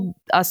told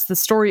us the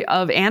story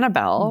of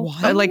Annabelle,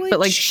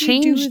 but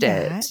changed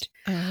it.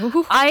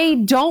 Oh. I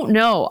don't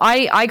know.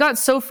 I got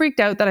so freaked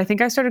out that I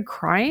think I started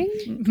crying.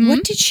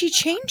 What did she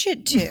change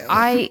it to?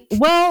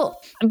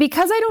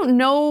 Because I don't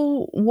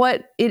know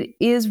what it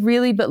is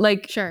really, but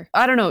like, Sure.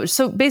 I don't know.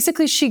 So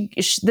basically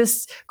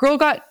this girl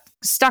got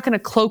stuck in a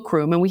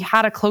cloakroom, and we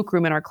had a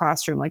cloakroom in our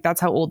classroom. Like, that's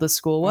how old the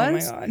school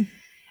was. Oh my God.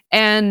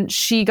 And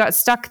she got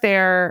stuck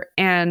there,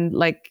 and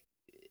like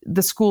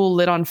the school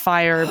lit on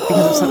fire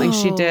because of something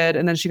she did.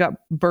 And then she got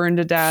burned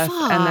to death.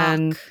 Fuck. And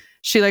then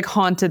she like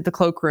haunted the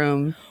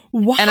cloakroom.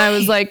 Why? And I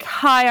was like,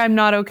 hi, I'm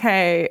not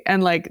okay.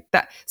 And like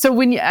that. So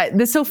when you,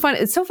 it's so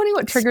funny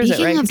what triggers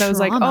Speaking it, right? of Because I was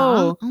like,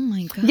 trauma, oh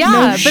my God. yeah,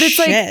 No but it's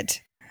like,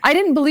 shit. I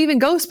didn't believe in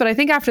ghosts, but I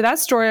think after that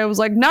story, I was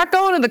like, not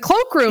going to the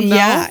cloakroom though.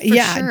 Yeah,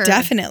 sure.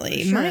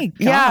 definitely. For My God.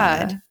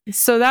 Yeah.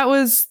 So that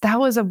was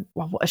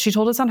she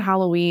told us on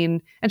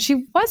Halloween, and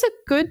she was a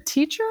good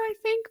teacher, I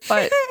think,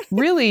 but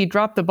really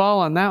dropped the ball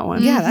on that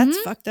one. Yeah, that's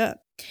fucked up.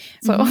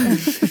 So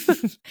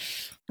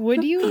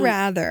Would you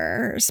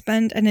rather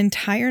spend an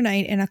entire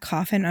night in a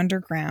coffin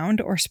underground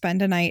or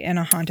spend a night in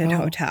a haunted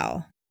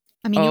hotel?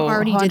 I mean, you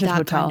already did haunted that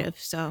hotel. kind of,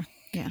 so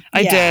yeah.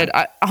 I did.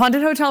 A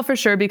haunted hotel for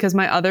sure, because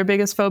my other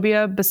biggest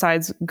phobia,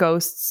 besides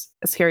ghosts,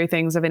 scary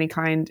things of any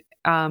kind,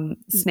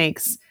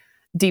 snakes,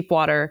 deep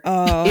water,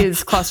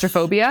 is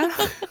claustrophobia.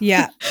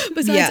 Yeah.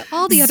 Besides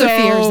all the other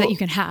fears that you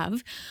can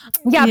have.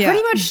 Yeah,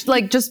 pretty much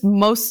like just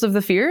most of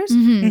the fears.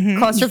 Mm-hmm.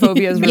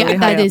 Claustrophobia is really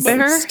high that up is there.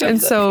 most of And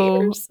the so,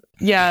 fears.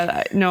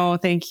 yeah, no,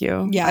 thank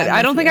you. Yeah,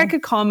 I don't think you. I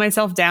could calm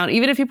myself down,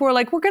 even if people were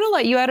like, we're going to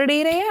let you out at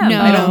 8 a.m.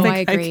 No, I don't think I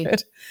agree.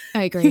 could.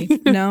 I agree.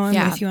 No, I'm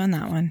Yeah. with you on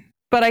that one.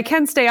 But I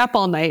can stay up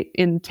all night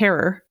in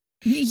terror.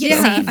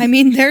 Yeah, I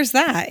mean, there's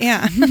that.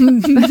 Yeah.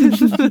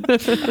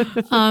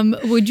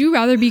 Would you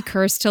rather be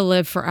cursed to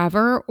live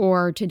forever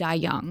or to die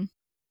young?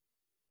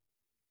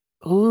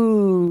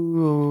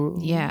 Ooh.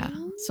 Yeah.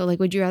 So like,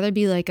 would you rather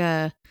be like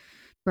a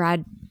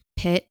Brad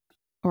Pitt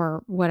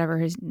or whatever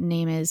his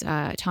name is,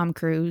 Tom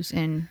Cruise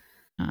in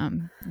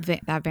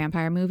that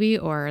vampire movie,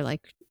 or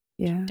like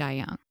Yeah. die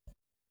young?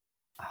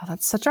 Oh,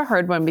 that's such a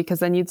hard one, because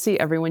then you'd see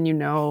everyone you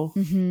know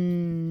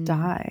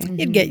die.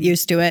 You'd get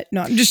used to it.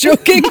 No, I'm just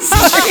joking.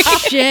 Sorry.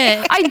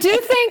 Shit. I do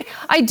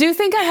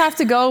think I have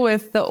to go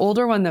with the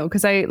older one though,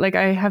 because I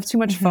have too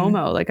much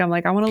FOMO. Like I'm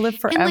like, I want to live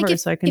forever, And like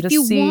so I can if just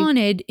you see.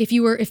 wanted, if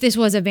this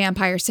was a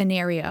vampire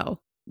scenario,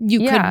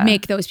 you could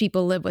make those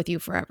people live with you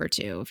forever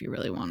too, if you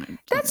really wanted.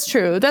 That's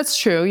true. That's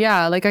true.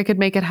 Yeah, like I could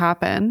make it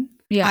happen.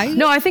 Yeah.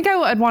 No, I think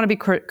I'd want to be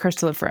cursed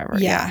to live forever.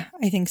 Yeah,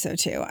 I think so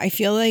too. I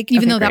feel like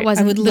Even though that great.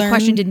 wasn't the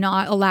question, did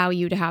not allow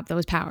you to have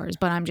those powers,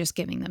 but I'm just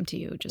giving them to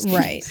you. Just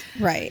Right.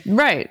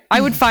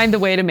 I would find the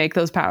way to make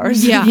those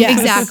powers. Yeah, Yes.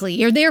 exactly.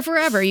 You're there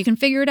forever. You can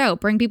figure it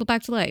out. Bring people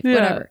back to life. Yeah.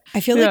 Whatever.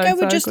 I feel like Yeah, I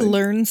would just exactly.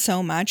 learn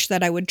so much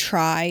that I would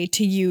try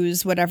to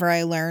use whatever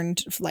I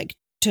learned, like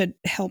to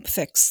help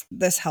fix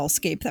this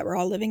hellscape that we're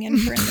all living in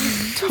currently.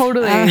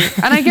 Totally. And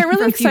I get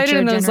really For excited future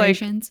in those like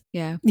generations.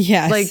 Yeah.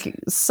 Yes. like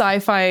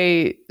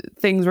sci-fi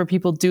things where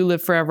people do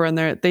live forever, and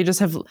they just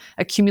have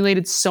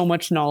accumulated so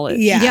much knowledge.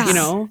 Yes. You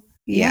know?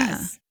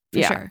 yes. For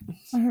Yeah. sure.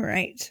 All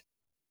right.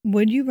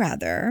 Would you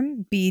rather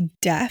be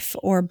deaf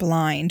or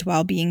blind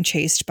while being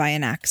chased by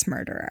an axe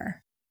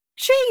murderer?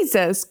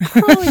 Jesus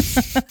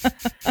Christ.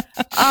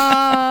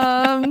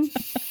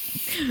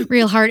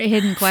 Real hard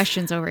hidden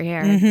questions over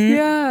here. Mhm.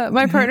 Yeah,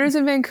 my partner's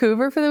in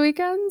Vancouver for the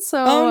weekend, so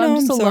Oh, no, I'm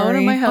just I'm alone sorry.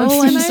 in my house.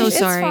 Oh, I'm tonight. so It's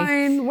sorry.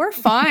 fine. We're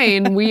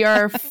fine. We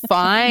are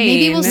fine.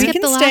 Maybe we'll skip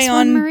can the stay last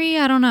one, on- Marie.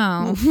 I don't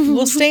know.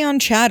 We'll stay on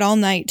chat all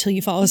night till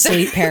you fall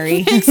asleep,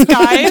 Perry. I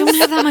guys. don't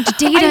have that much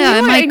data I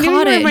in knew, my I knew you were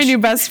cottage. my new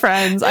best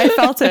friends. I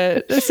felt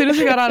it as soon as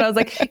we got on. I was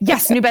like,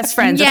 "Yes, new best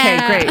friends.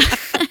 Yeah.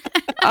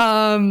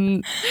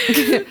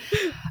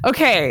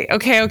 Okay,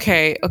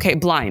 great." Okay.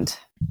 Blind.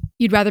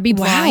 You'd rather be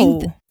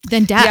blind Wow.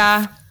 than deaf.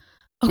 Yeah.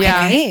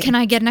 Okay. Yeah. Can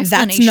I get an That's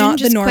explanation? not the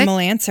just normal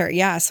quick? answer.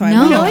 Yeah. So I No.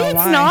 want to Really, know it's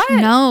why. not.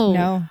 No.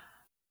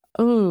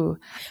 No. Ooh.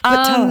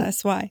 But tell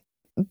us why.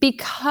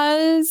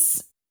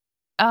 Because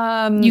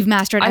You've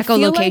mastered I feel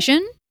like- echolocation?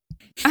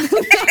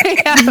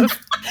 I have.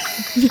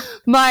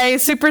 My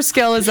super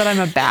skill is that I'm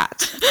a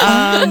bat.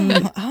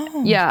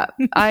 Oh. Yeah,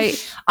 I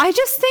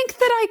just think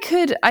that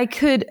I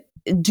could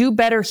do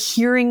better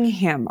hearing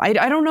him. I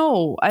don't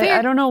know.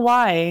 I don't know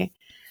why.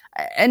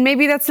 And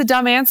maybe that's a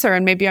dumb answer,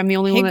 and maybe I'm the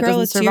only Hey, one that girl,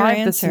 doesn't it's your survive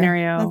this answer.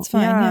 scenario. That's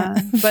fine, yeah.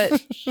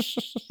 But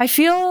I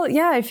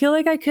feel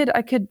like I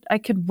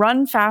could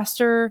run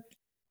faster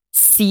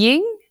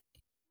seeing.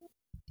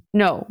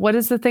 No, what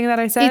is the thing that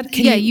I said?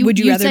 Would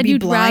you rather said be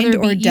you'd blind rather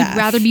or be, deaf? You'd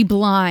rather be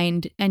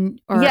blind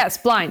or Yes,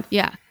 blind.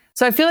 Yeah.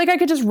 So I feel like I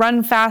could just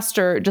run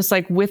faster, just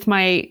like with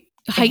my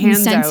Heightened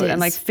hands senses. out and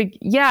like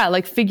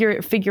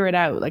figure it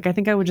out. Like I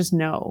think I would just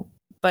know.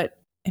 But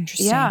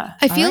Interesting. yeah,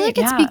 I feel All like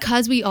right, it's yeah.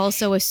 because we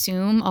also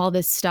assume all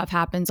this stuff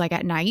happens like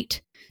at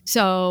night.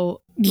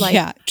 So Like,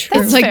 yeah,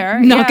 true. it's like fair.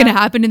 not going to Yeah.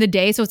 happen in the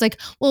day. So it's like,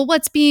 well,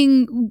 what's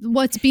being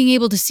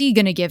able to see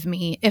going to give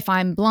me if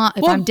I'm blind,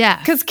 if I'm deaf?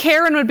 Because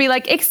Karen would be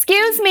like,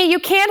 "Excuse me, you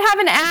can't have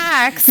an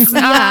axe."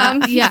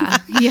 Yeah.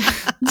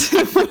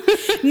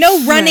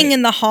 No running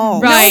in the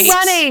hall. Right. No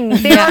running.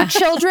 There are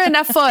children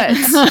afoot.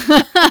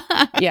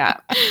 Yeah.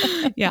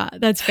 Yeah,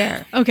 that's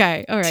fair.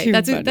 Okay. All right. Too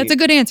That's funny. a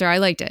good answer. I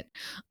liked it.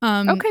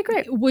 Okay,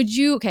 great. Would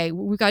you,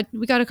 we got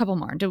a couple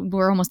more.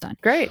 We're almost done.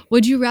 Great.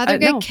 Would you rather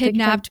get No, take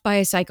kidnapped by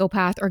a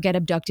psychopath or get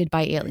abducted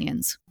by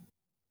aliens?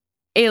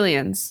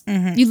 Aliens.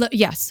 Mhm.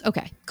 Yes.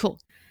 Okay, cool.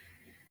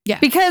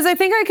 Because I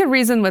think I could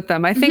reason with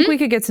them. I think we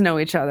could get to know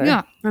each other.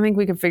 Yeah. I think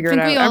we could figure it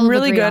think we out. all I'm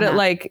really agree on good at that.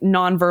 like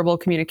nonverbal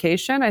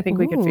communication. I think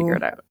we could figure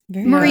it out.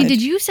 Very Marie, good.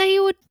 did you say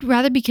you would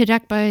rather be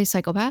kidnapped by a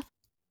psychopath?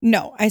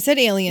 No, I said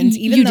aliens,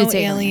 You even did though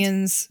say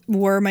aliens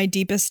were my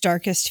deepest,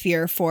 darkest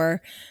fear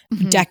for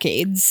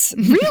decades.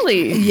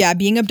 Really? Yeah,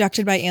 being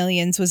abducted by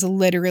aliens was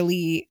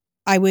literally,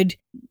 I would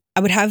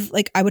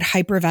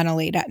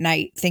hyperventilate at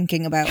night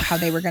thinking about how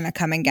they were going to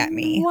come and get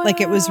me.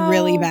 Like, it was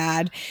really Wow.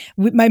 bad.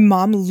 My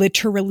mom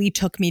literally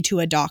took me to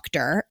a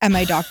doctor, and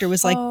my doctor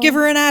was like, give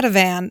her an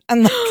Ativan,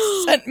 and like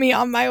sent me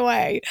on my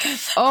way.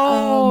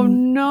 Oh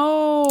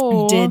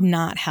no. Did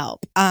not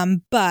help.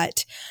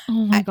 But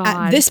Oh my God.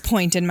 at this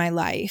point in my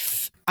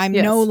life, I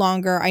no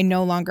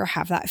longer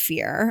have that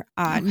fear.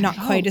 Not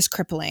quite as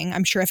crippling.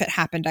 I'm sure if it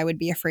happened, I would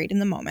be afraid in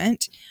the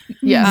moment.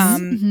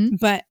 Yes.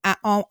 But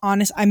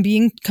I'm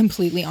being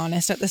completely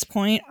honest at this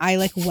point. I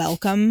like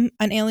welcome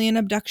an alien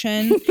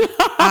abduction.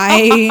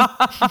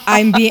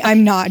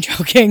 I'm not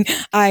joking.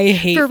 I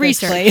hate For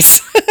this research.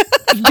 place.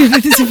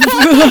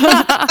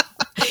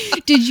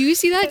 Did you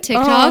see that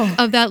TikTok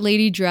of that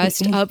lady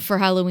dressed up for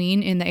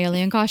Halloween in the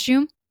alien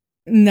costume?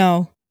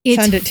 No,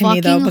 It's send it to me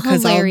though, fucking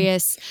because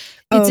hilarious.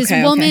 Oh, It's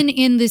okay, this woman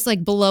in this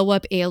like blow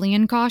up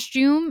alien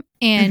costume,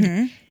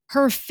 and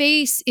her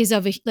face is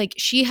like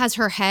she has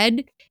her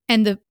head,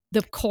 and the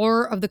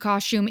core of the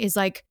costume is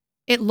like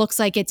it looks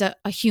like it's a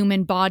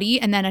human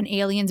body, and then an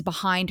alien's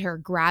behind her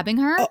grabbing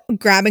her.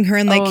 grabbing her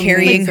and like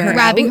carrying her,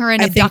 grabbing out. her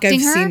and I think abducting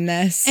I've her. seen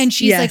this, And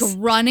she's Yes. like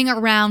running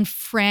around,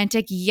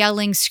 frantic,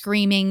 yelling,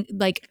 screaming,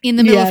 like in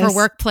the middle of her Yes.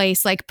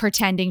 workplace, like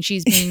pretending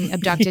she's being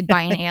abducted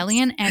by an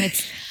alien. And it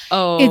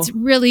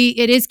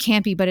is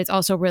campy, but it's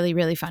also really,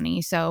 really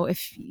funny. So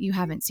if you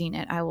haven't seen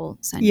it, I will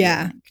send you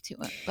a link to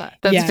it. But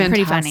That's Yeah.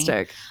 pretty funny.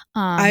 fantastic.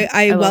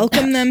 I love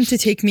welcome them to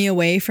take me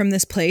away from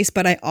this place,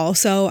 but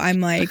I'm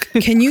like,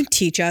 can you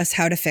teach us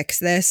how to fix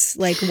this?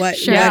 Like what?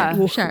 Sure,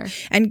 what- sure.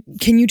 And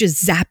can you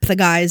just zap the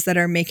guys that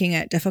are making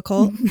it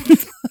difficult?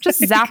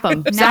 Just zap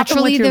them.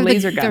 Naturally, zap them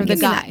with they're your laser the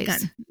gun. guys.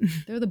 gun.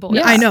 They're the boys.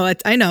 Yeah. I know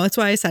it. I know. That's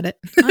why I said it.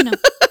 I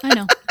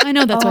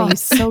know. That's why you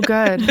so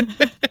good.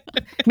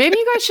 Maybe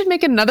you guys should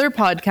make another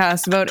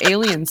podcast about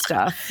alien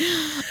stuff.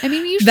 I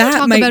mean, you should That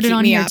talk might about it keep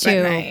on me here up at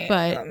too. night.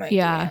 That might But keep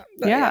yeah. me up.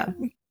 But Yeah.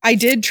 I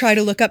did try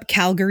to look up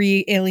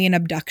Calgary alien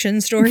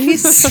abduction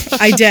stories.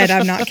 I did.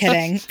 I'm not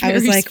kidding. I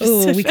was Very like, oh,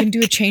 we specific. can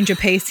do a change of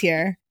pace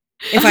here.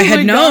 If I Oh had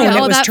my known God. it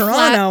Oh, was that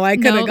Toronto, flat- I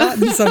could have no.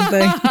 gotten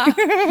something.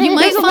 You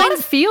might There's a lot find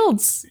of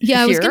fields.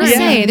 Yeah, I was here. gonna Yeah.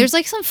 say there's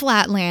like some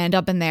flat land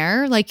up in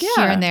there, like here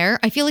Yeah. and there.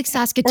 I feel like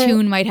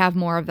Saskatoon might have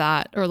more of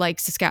that, or like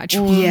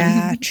Saskatchewan.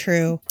 Yeah,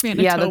 true.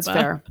 Yeah, that's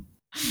fair.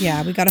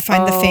 Yeah, we got to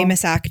find the Oh.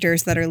 famous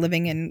actors that are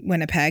living in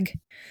Winnipeg.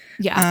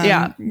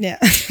 Yeah. Yeah.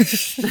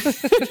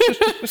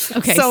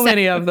 Okay. So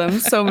many of them.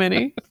 So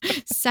many.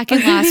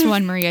 Second last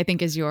one, Marie, I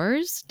think is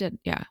yours.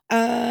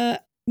 No,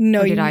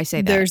 Or did I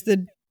say that? There's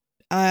the.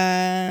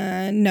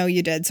 No,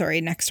 you did.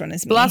 Sorry. Next one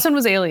is me. The last one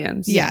was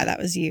aliens. Yeah, that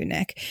was you,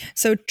 Nick.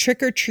 So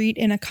trick or treat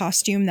in a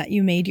costume that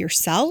you made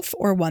yourself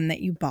or one that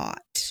you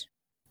bought?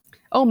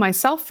 Oh,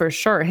 myself for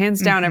sure. Hands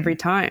down every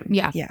time.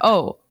 Yeah. Yeah.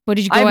 Oh, What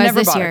did you go I've as never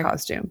this bought year? a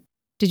costume.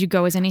 Did you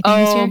go as anything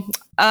this year?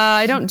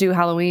 I don't do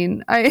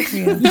Halloween. I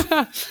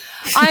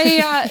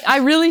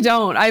really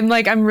don't.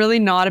 I'm really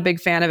not a big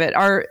fan of it.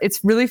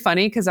 It's really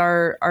funny because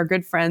our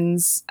good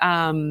friends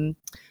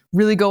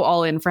really go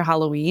all in for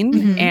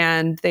Halloween,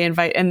 and they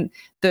invite, and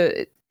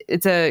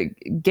it's a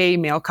gay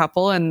male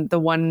couple, and the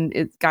one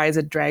guy is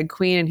a drag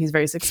queen, and he's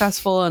very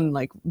successful, and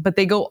but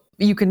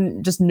you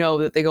can just know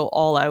that they go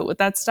all out with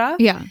that stuff.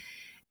 Yeah.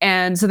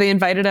 And so they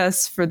invited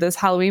us for this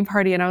Halloween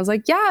party, and I was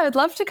like, yeah, I'd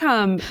love to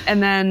come.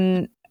 And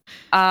then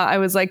I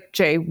was like,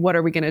 Jay, what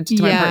are we going to do?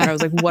 To my partner, I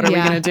was like, what are we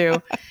going to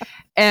do?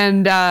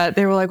 And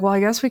they were like, well,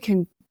 I guess we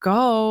can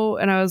go.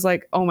 And I was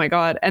like, oh my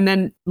God. And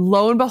then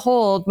lo and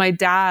behold, my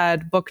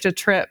dad booked a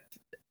trip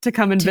to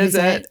come and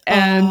visit.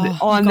 And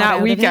on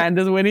that weekend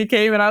is when he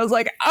came, and I was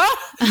like, okay.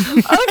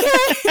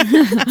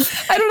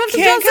 I don't have to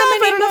dress up.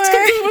 I don't have to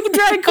compete with the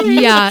drag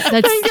queen. Yeah,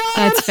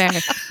 that's fair.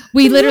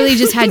 We literally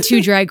just had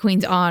 2 drag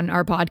queens on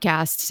our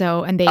podcast.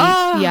 So, and they,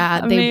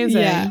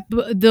 amazing.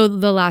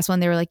 The last one,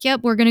 they were like,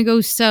 yep, we're going to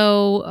go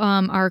sew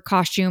our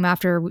costume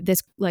after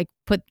this, like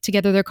put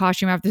together their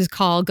costume after this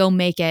call, go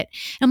make it.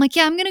 And I'm like,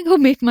 yeah, I'm going to go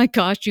make my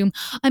costume.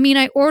 I mean,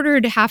 I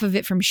ordered half of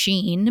it from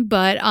Shein,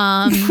 but,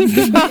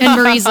 and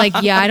Marie's like,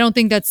 yeah, I don't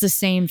think that's the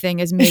same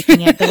thing as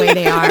making it the way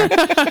they are.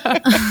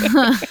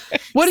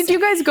 What did you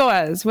guys go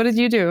as? What did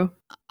you do?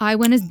 I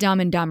went as Dumb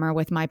and Dumber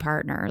with my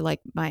partner.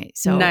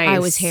 Nice. I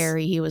was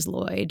Harry, he was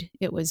Lloyd.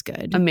 It was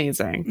good.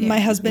 Amazing. My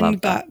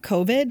husband got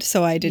COVID,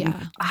 so I didn't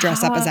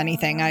dress up as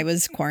anything. I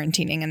was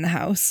quarantining in the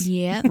house.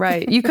 Yeah.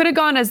 Right. You could have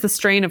gone as the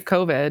strain of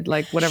COVID,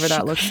 like whatever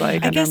that looks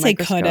like. I guess I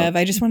could have.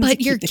 I just wanted to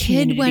keep your the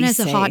kid went as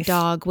safe. a hot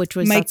dog, which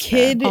was my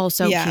kid.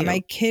 also cute. My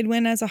kid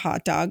went as a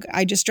hot dog.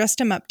 I just dressed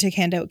him up to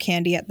hand out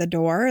candy at the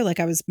door. Like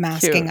I was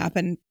masking up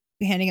and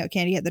handing out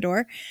candy at the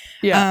door.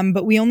 Yeah.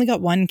 But we only got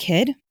one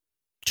kid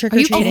trick Are or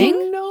you treating. kidding?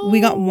 Oh, no. We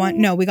got one.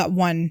 No, we got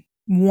one.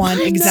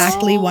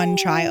 Exactly one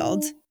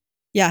child.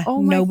 Yeah,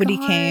 Oh my nobody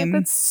God, came.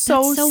 That's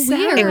so so sad.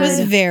 weird. It was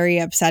very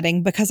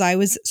upsetting because I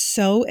was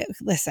so.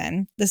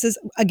 Listen, this is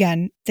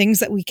again things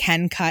that we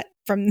can cut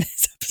from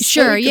this episode.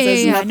 Sure, yeah, 'cause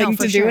there's yeah, nothing no, to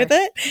for do sure. with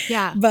it.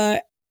 Yeah.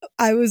 But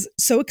I was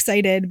so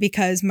excited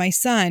because my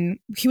son,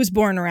 he was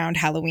born around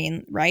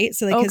Halloween, right?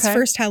 So like his Okay.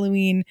 first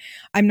Halloween,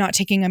 I'm not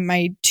taking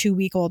my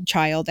 2-week-old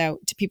child out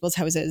to people's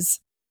houses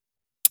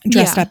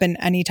dressed up in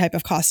any type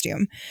of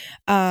costume.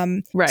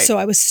 Right. So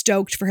I was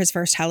stoked for his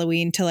first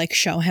Halloween to like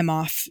show him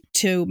off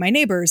to my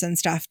neighbors and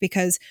stuff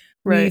because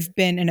we've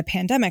been in a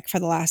pandemic for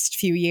the last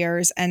few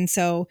years. And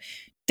so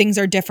things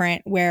are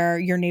different where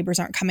your neighbors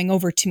aren't coming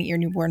over to meet your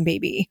newborn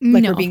baby.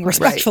 Like No, we're being of course.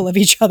 respectful of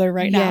each other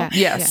right now.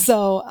 Yes.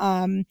 So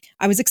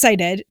I was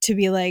excited to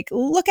be like,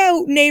 look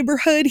out,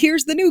 neighborhood.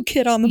 Here's the new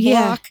kid on the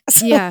block.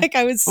 So like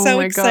I was Oh so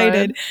my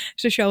excited God.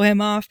 to show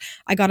him off.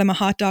 I got him a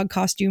hot dog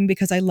costume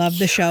because I love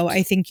the show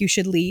I Think You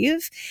Should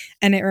Leave.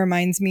 And it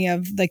reminds me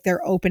of like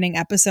their opening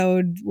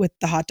episode with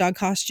the hot dog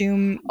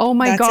costume. Oh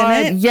my that's in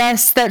God. it.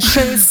 Yes, that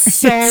show's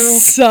so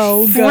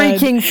So good.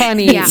 freaking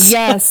funny. Yeah.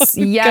 Yes,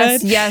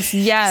 yes, good.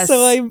 yes.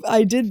 So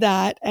I did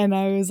that and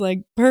I was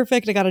like,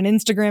 perfect. I got an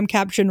Instagram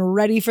caption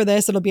ready for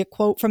this. It'll be a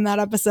quote from that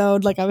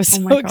episode. Like I was Oh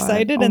so my God.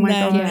 excited. Oh and my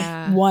then God.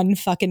 Yeah. one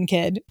fucking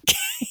kid.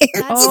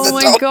 Oh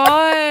my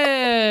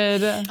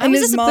God. I And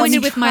was his disappointed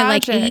mom's with my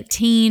like tragic.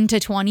 18 to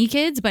 20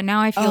 kids, but now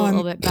I feel Oh, a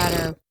little bit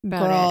better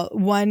about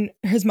Girl,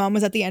 his mom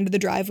was at the end of the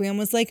driveway and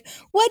was like,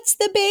 "What's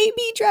the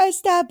baby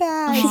dressed up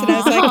as?" And I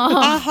was like,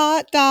 "A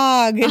hot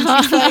dog." And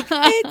she's like,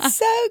 "It's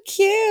so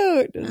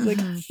cute." I was like,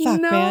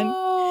 "Fuck,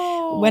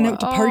 man." Went out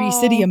to Party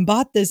City and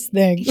bought this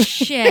thing. it.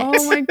 Shit.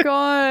 Oh my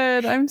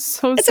God. I'm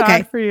so It's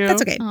sad okay. for you.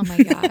 That's okay. Oh my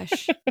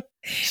gosh.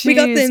 We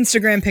got the Jeez.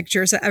 Instagram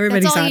picture, so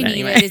everybody That's saw all it you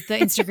anyway. needed is the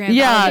Instagram.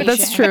 Yeah,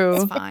 that's validation. true.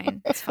 It's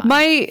fine. It's fine.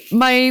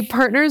 My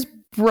partner's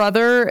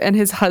brother and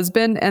his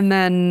husband and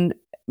then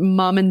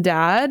mom and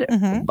dad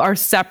Mhm. are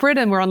separate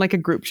and we're on like a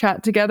group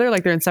chat together.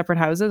 Like they're in separate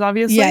houses,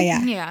 obviously.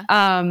 Yeah.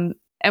 Yeah.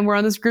 And we're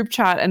on this group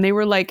chat and they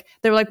were like,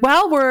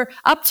 well, we're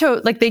up to,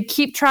 like, they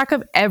keep track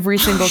of every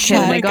single kid.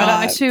 Shut And they got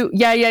up. up to,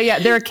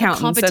 they're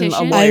accountants and a competition?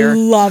 I lawyer.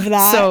 love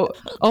that. So,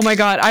 oh my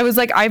God, I was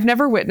like, I've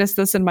never witnessed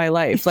this in my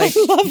life. Like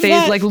love they've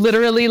that. like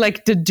literally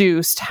like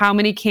deduced how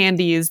many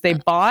candies they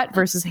bought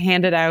versus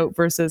handed out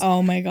versus.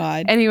 Oh my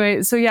God.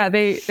 Anyway, so yeah,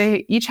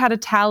 they each had a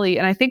tally,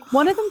 and I think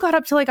one of them got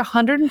up to like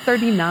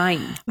 139.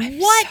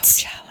 What?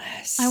 So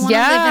jealous. I want to live in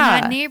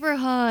Yeah. that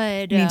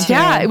neighborhood. Me too.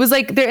 Yeah, it was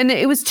like there, and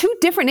it was 2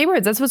 different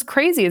neighborhoods. That's what's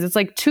crazy is it's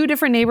like 2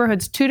 different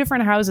neighborhoods, 2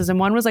 different houses, and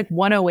one was like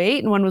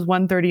 108 and one was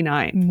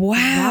 139. Wow.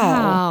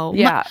 Wow.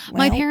 Yeah.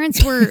 My Well.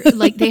 parents were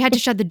like, they had to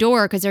shut the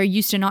door because they're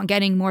used to not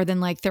getting more than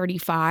like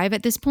 35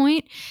 at this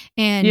point.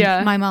 And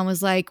Yeah. my mom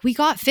was like, we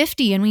got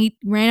 50 and we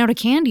ran out of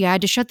candy. I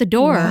had to shut the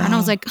door. And I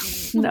was like,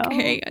 No.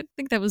 okay, I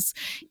think that was,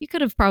 you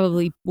could have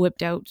probably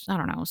whipped out, I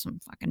don't know, some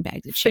fucking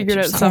bags of chips. Figured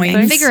or out something.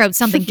 something. Figure out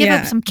something. Give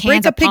up some cans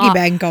Break a of piggy pop.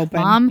 bank open.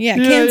 Mom. Yeah,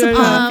 Yeah, cans yeah, of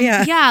yeah.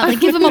 pop. Yeah. Like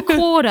give them a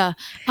quarter.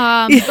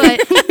 But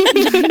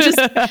just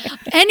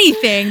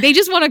anything. They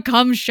just want to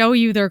come show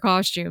you their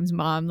costumes,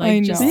 Mom. Like I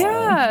just know.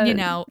 Yeah. you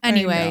know. I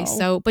Anyway, know.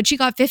 so but she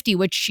got 50,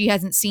 which she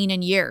hasn't seen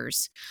in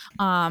years.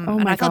 And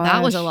my I thought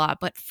that was a gosh. lot,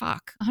 but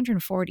fuck,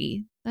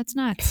 140. That's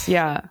nuts.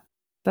 Yeah.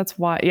 That's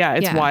why. Yeah,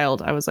 it's Yeah.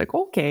 wild. I was like,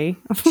 okay.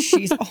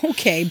 She's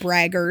okay,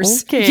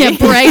 braggers. Okay. Yeah,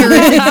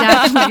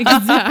 braggers.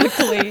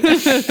 Exactly.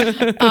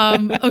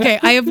 Okay,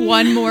 I have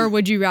one more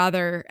would you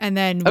rather, and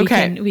then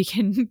we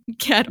can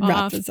get Wrap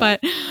off. this But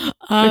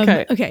up.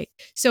 okay.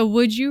 So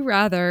would you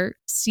rather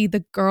see the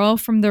girl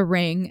from The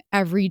Ring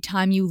every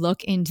time you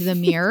look into the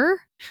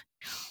mirror,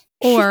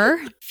 or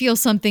feel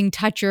something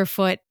touch your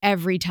foot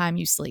every time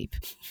you sleep?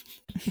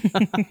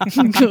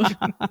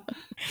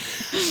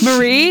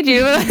 Marie, do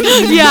you?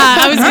 Yeah,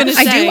 I was gonna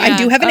say. I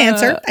do have an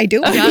answer. I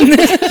do.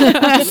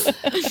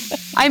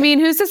 I mean,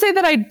 who's to say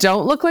that I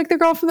don't look like the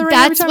girl from The Ring?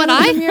 That's every time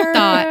what look in I the mirror?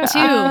 thought, too.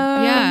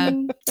 Yeah.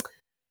 Um,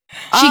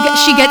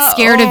 She gets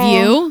scared of oh.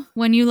 you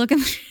when you look in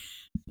the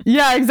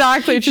Yeah,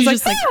 exactly. She's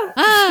like, just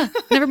like,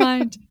 never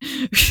mind.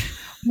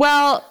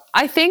 well,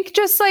 I think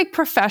just like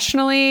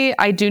professionally,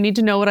 I do need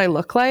to know what I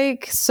look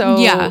like. So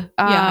Yeah.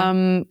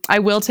 I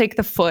will take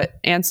the foot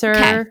answer.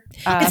 Okay.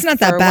 It's not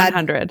that for bad.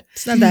 100.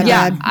 It's not that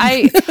Yeah, bad.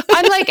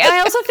 I'm like, and I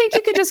also think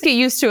you could just get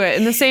used to it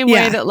in the same way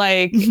Yeah. that,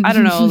 like, I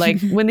don't know, like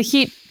when the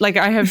heat, like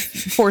I have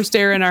forced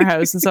air in our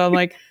house, and so I'm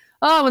like,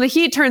 oh, when the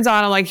heat turns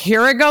on, I'm like,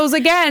 here it goes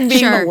again, being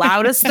Sure. the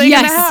loudest thing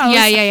in the house.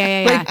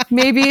 Yeah. Like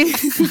maybe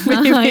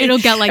It'll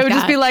get like it would that.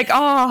 just be like,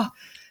 oh,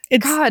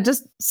 God,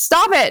 just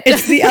stop it.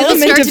 It's the It'll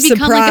element start of to become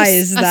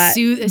surprise like a that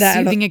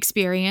soothing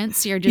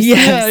experience. You're just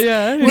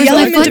The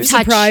element of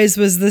surprise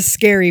was the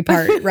scary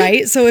part,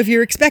 right? So if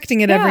you're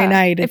expecting it every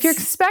night, if you're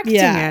expecting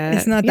it,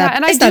 it's not that.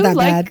 And it's not that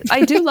bad.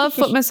 I do love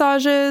foot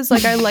massages.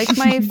 Like I like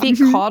my feet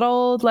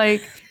coddled.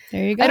 Like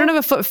there you go. I don't have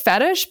a foot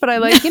fetish, but I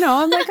like,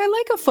 I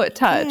like a foot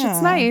touch. Yeah.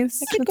 It's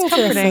nice. I could it's go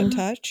comforting. for a foot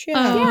touch.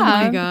 Oh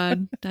my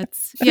God.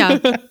 That's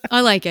I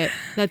like it.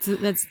 That's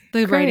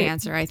the right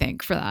answer, I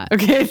think, for that.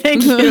 Okay,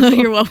 thank you.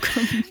 You're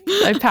welcome.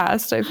 I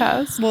passed.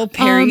 Well,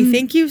 Perry,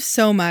 thank you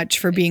so much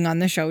for being on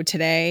the show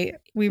today.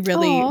 We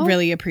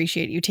really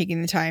appreciate you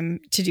taking the time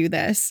to do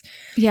this.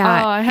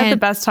 Yeah. Oh, I had the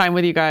best time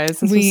with you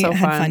guys. This was so fun. We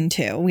had fun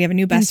too. We have a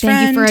new best friend.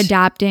 Thank you for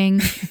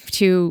adapting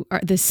to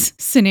this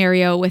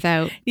scenario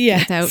without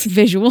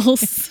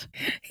visuals.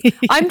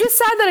 I'm just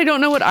sad that I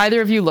don't know what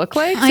either of you look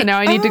like. So now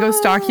I need to go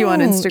stalk you on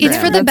Instagram. It's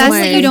for the best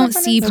that you don't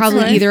see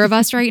probably either of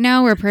us right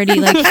now. We're pretty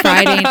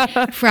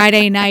like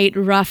Friday night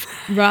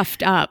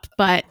roughed up.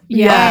 But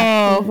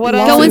what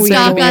else? Go and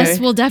stalk us.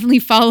 We'll definitely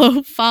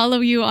follow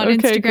you on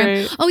Instagram.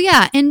 Great. Oh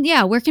yeah. And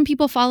where can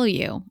people follow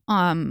you?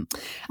 It's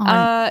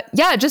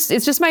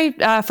just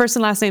my first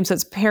and last name. So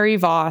it's Perry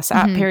Voss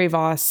at Perry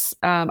Voss.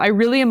 I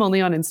really am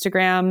only on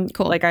Instagram.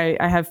 Cool. Like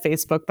I have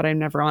Facebook, but I'm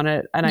never on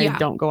it, and I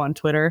don't go on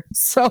Twitter.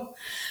 So,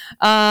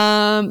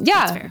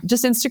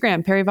 just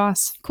Instagram, Perry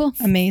Voss. Cool,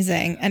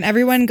 amazing, and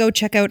everyone go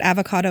check out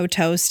Avocado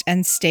Toast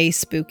and stay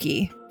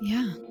spooky.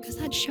 Yeah, because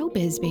that's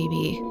showbiz,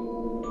 baby.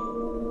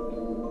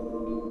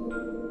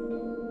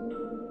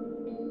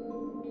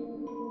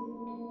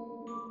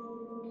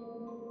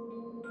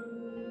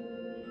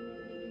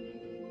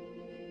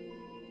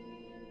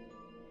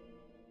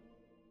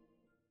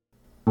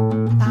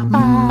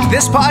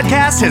 This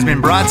podcast has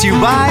been brought to you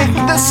by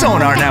the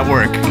Sonar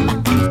Network.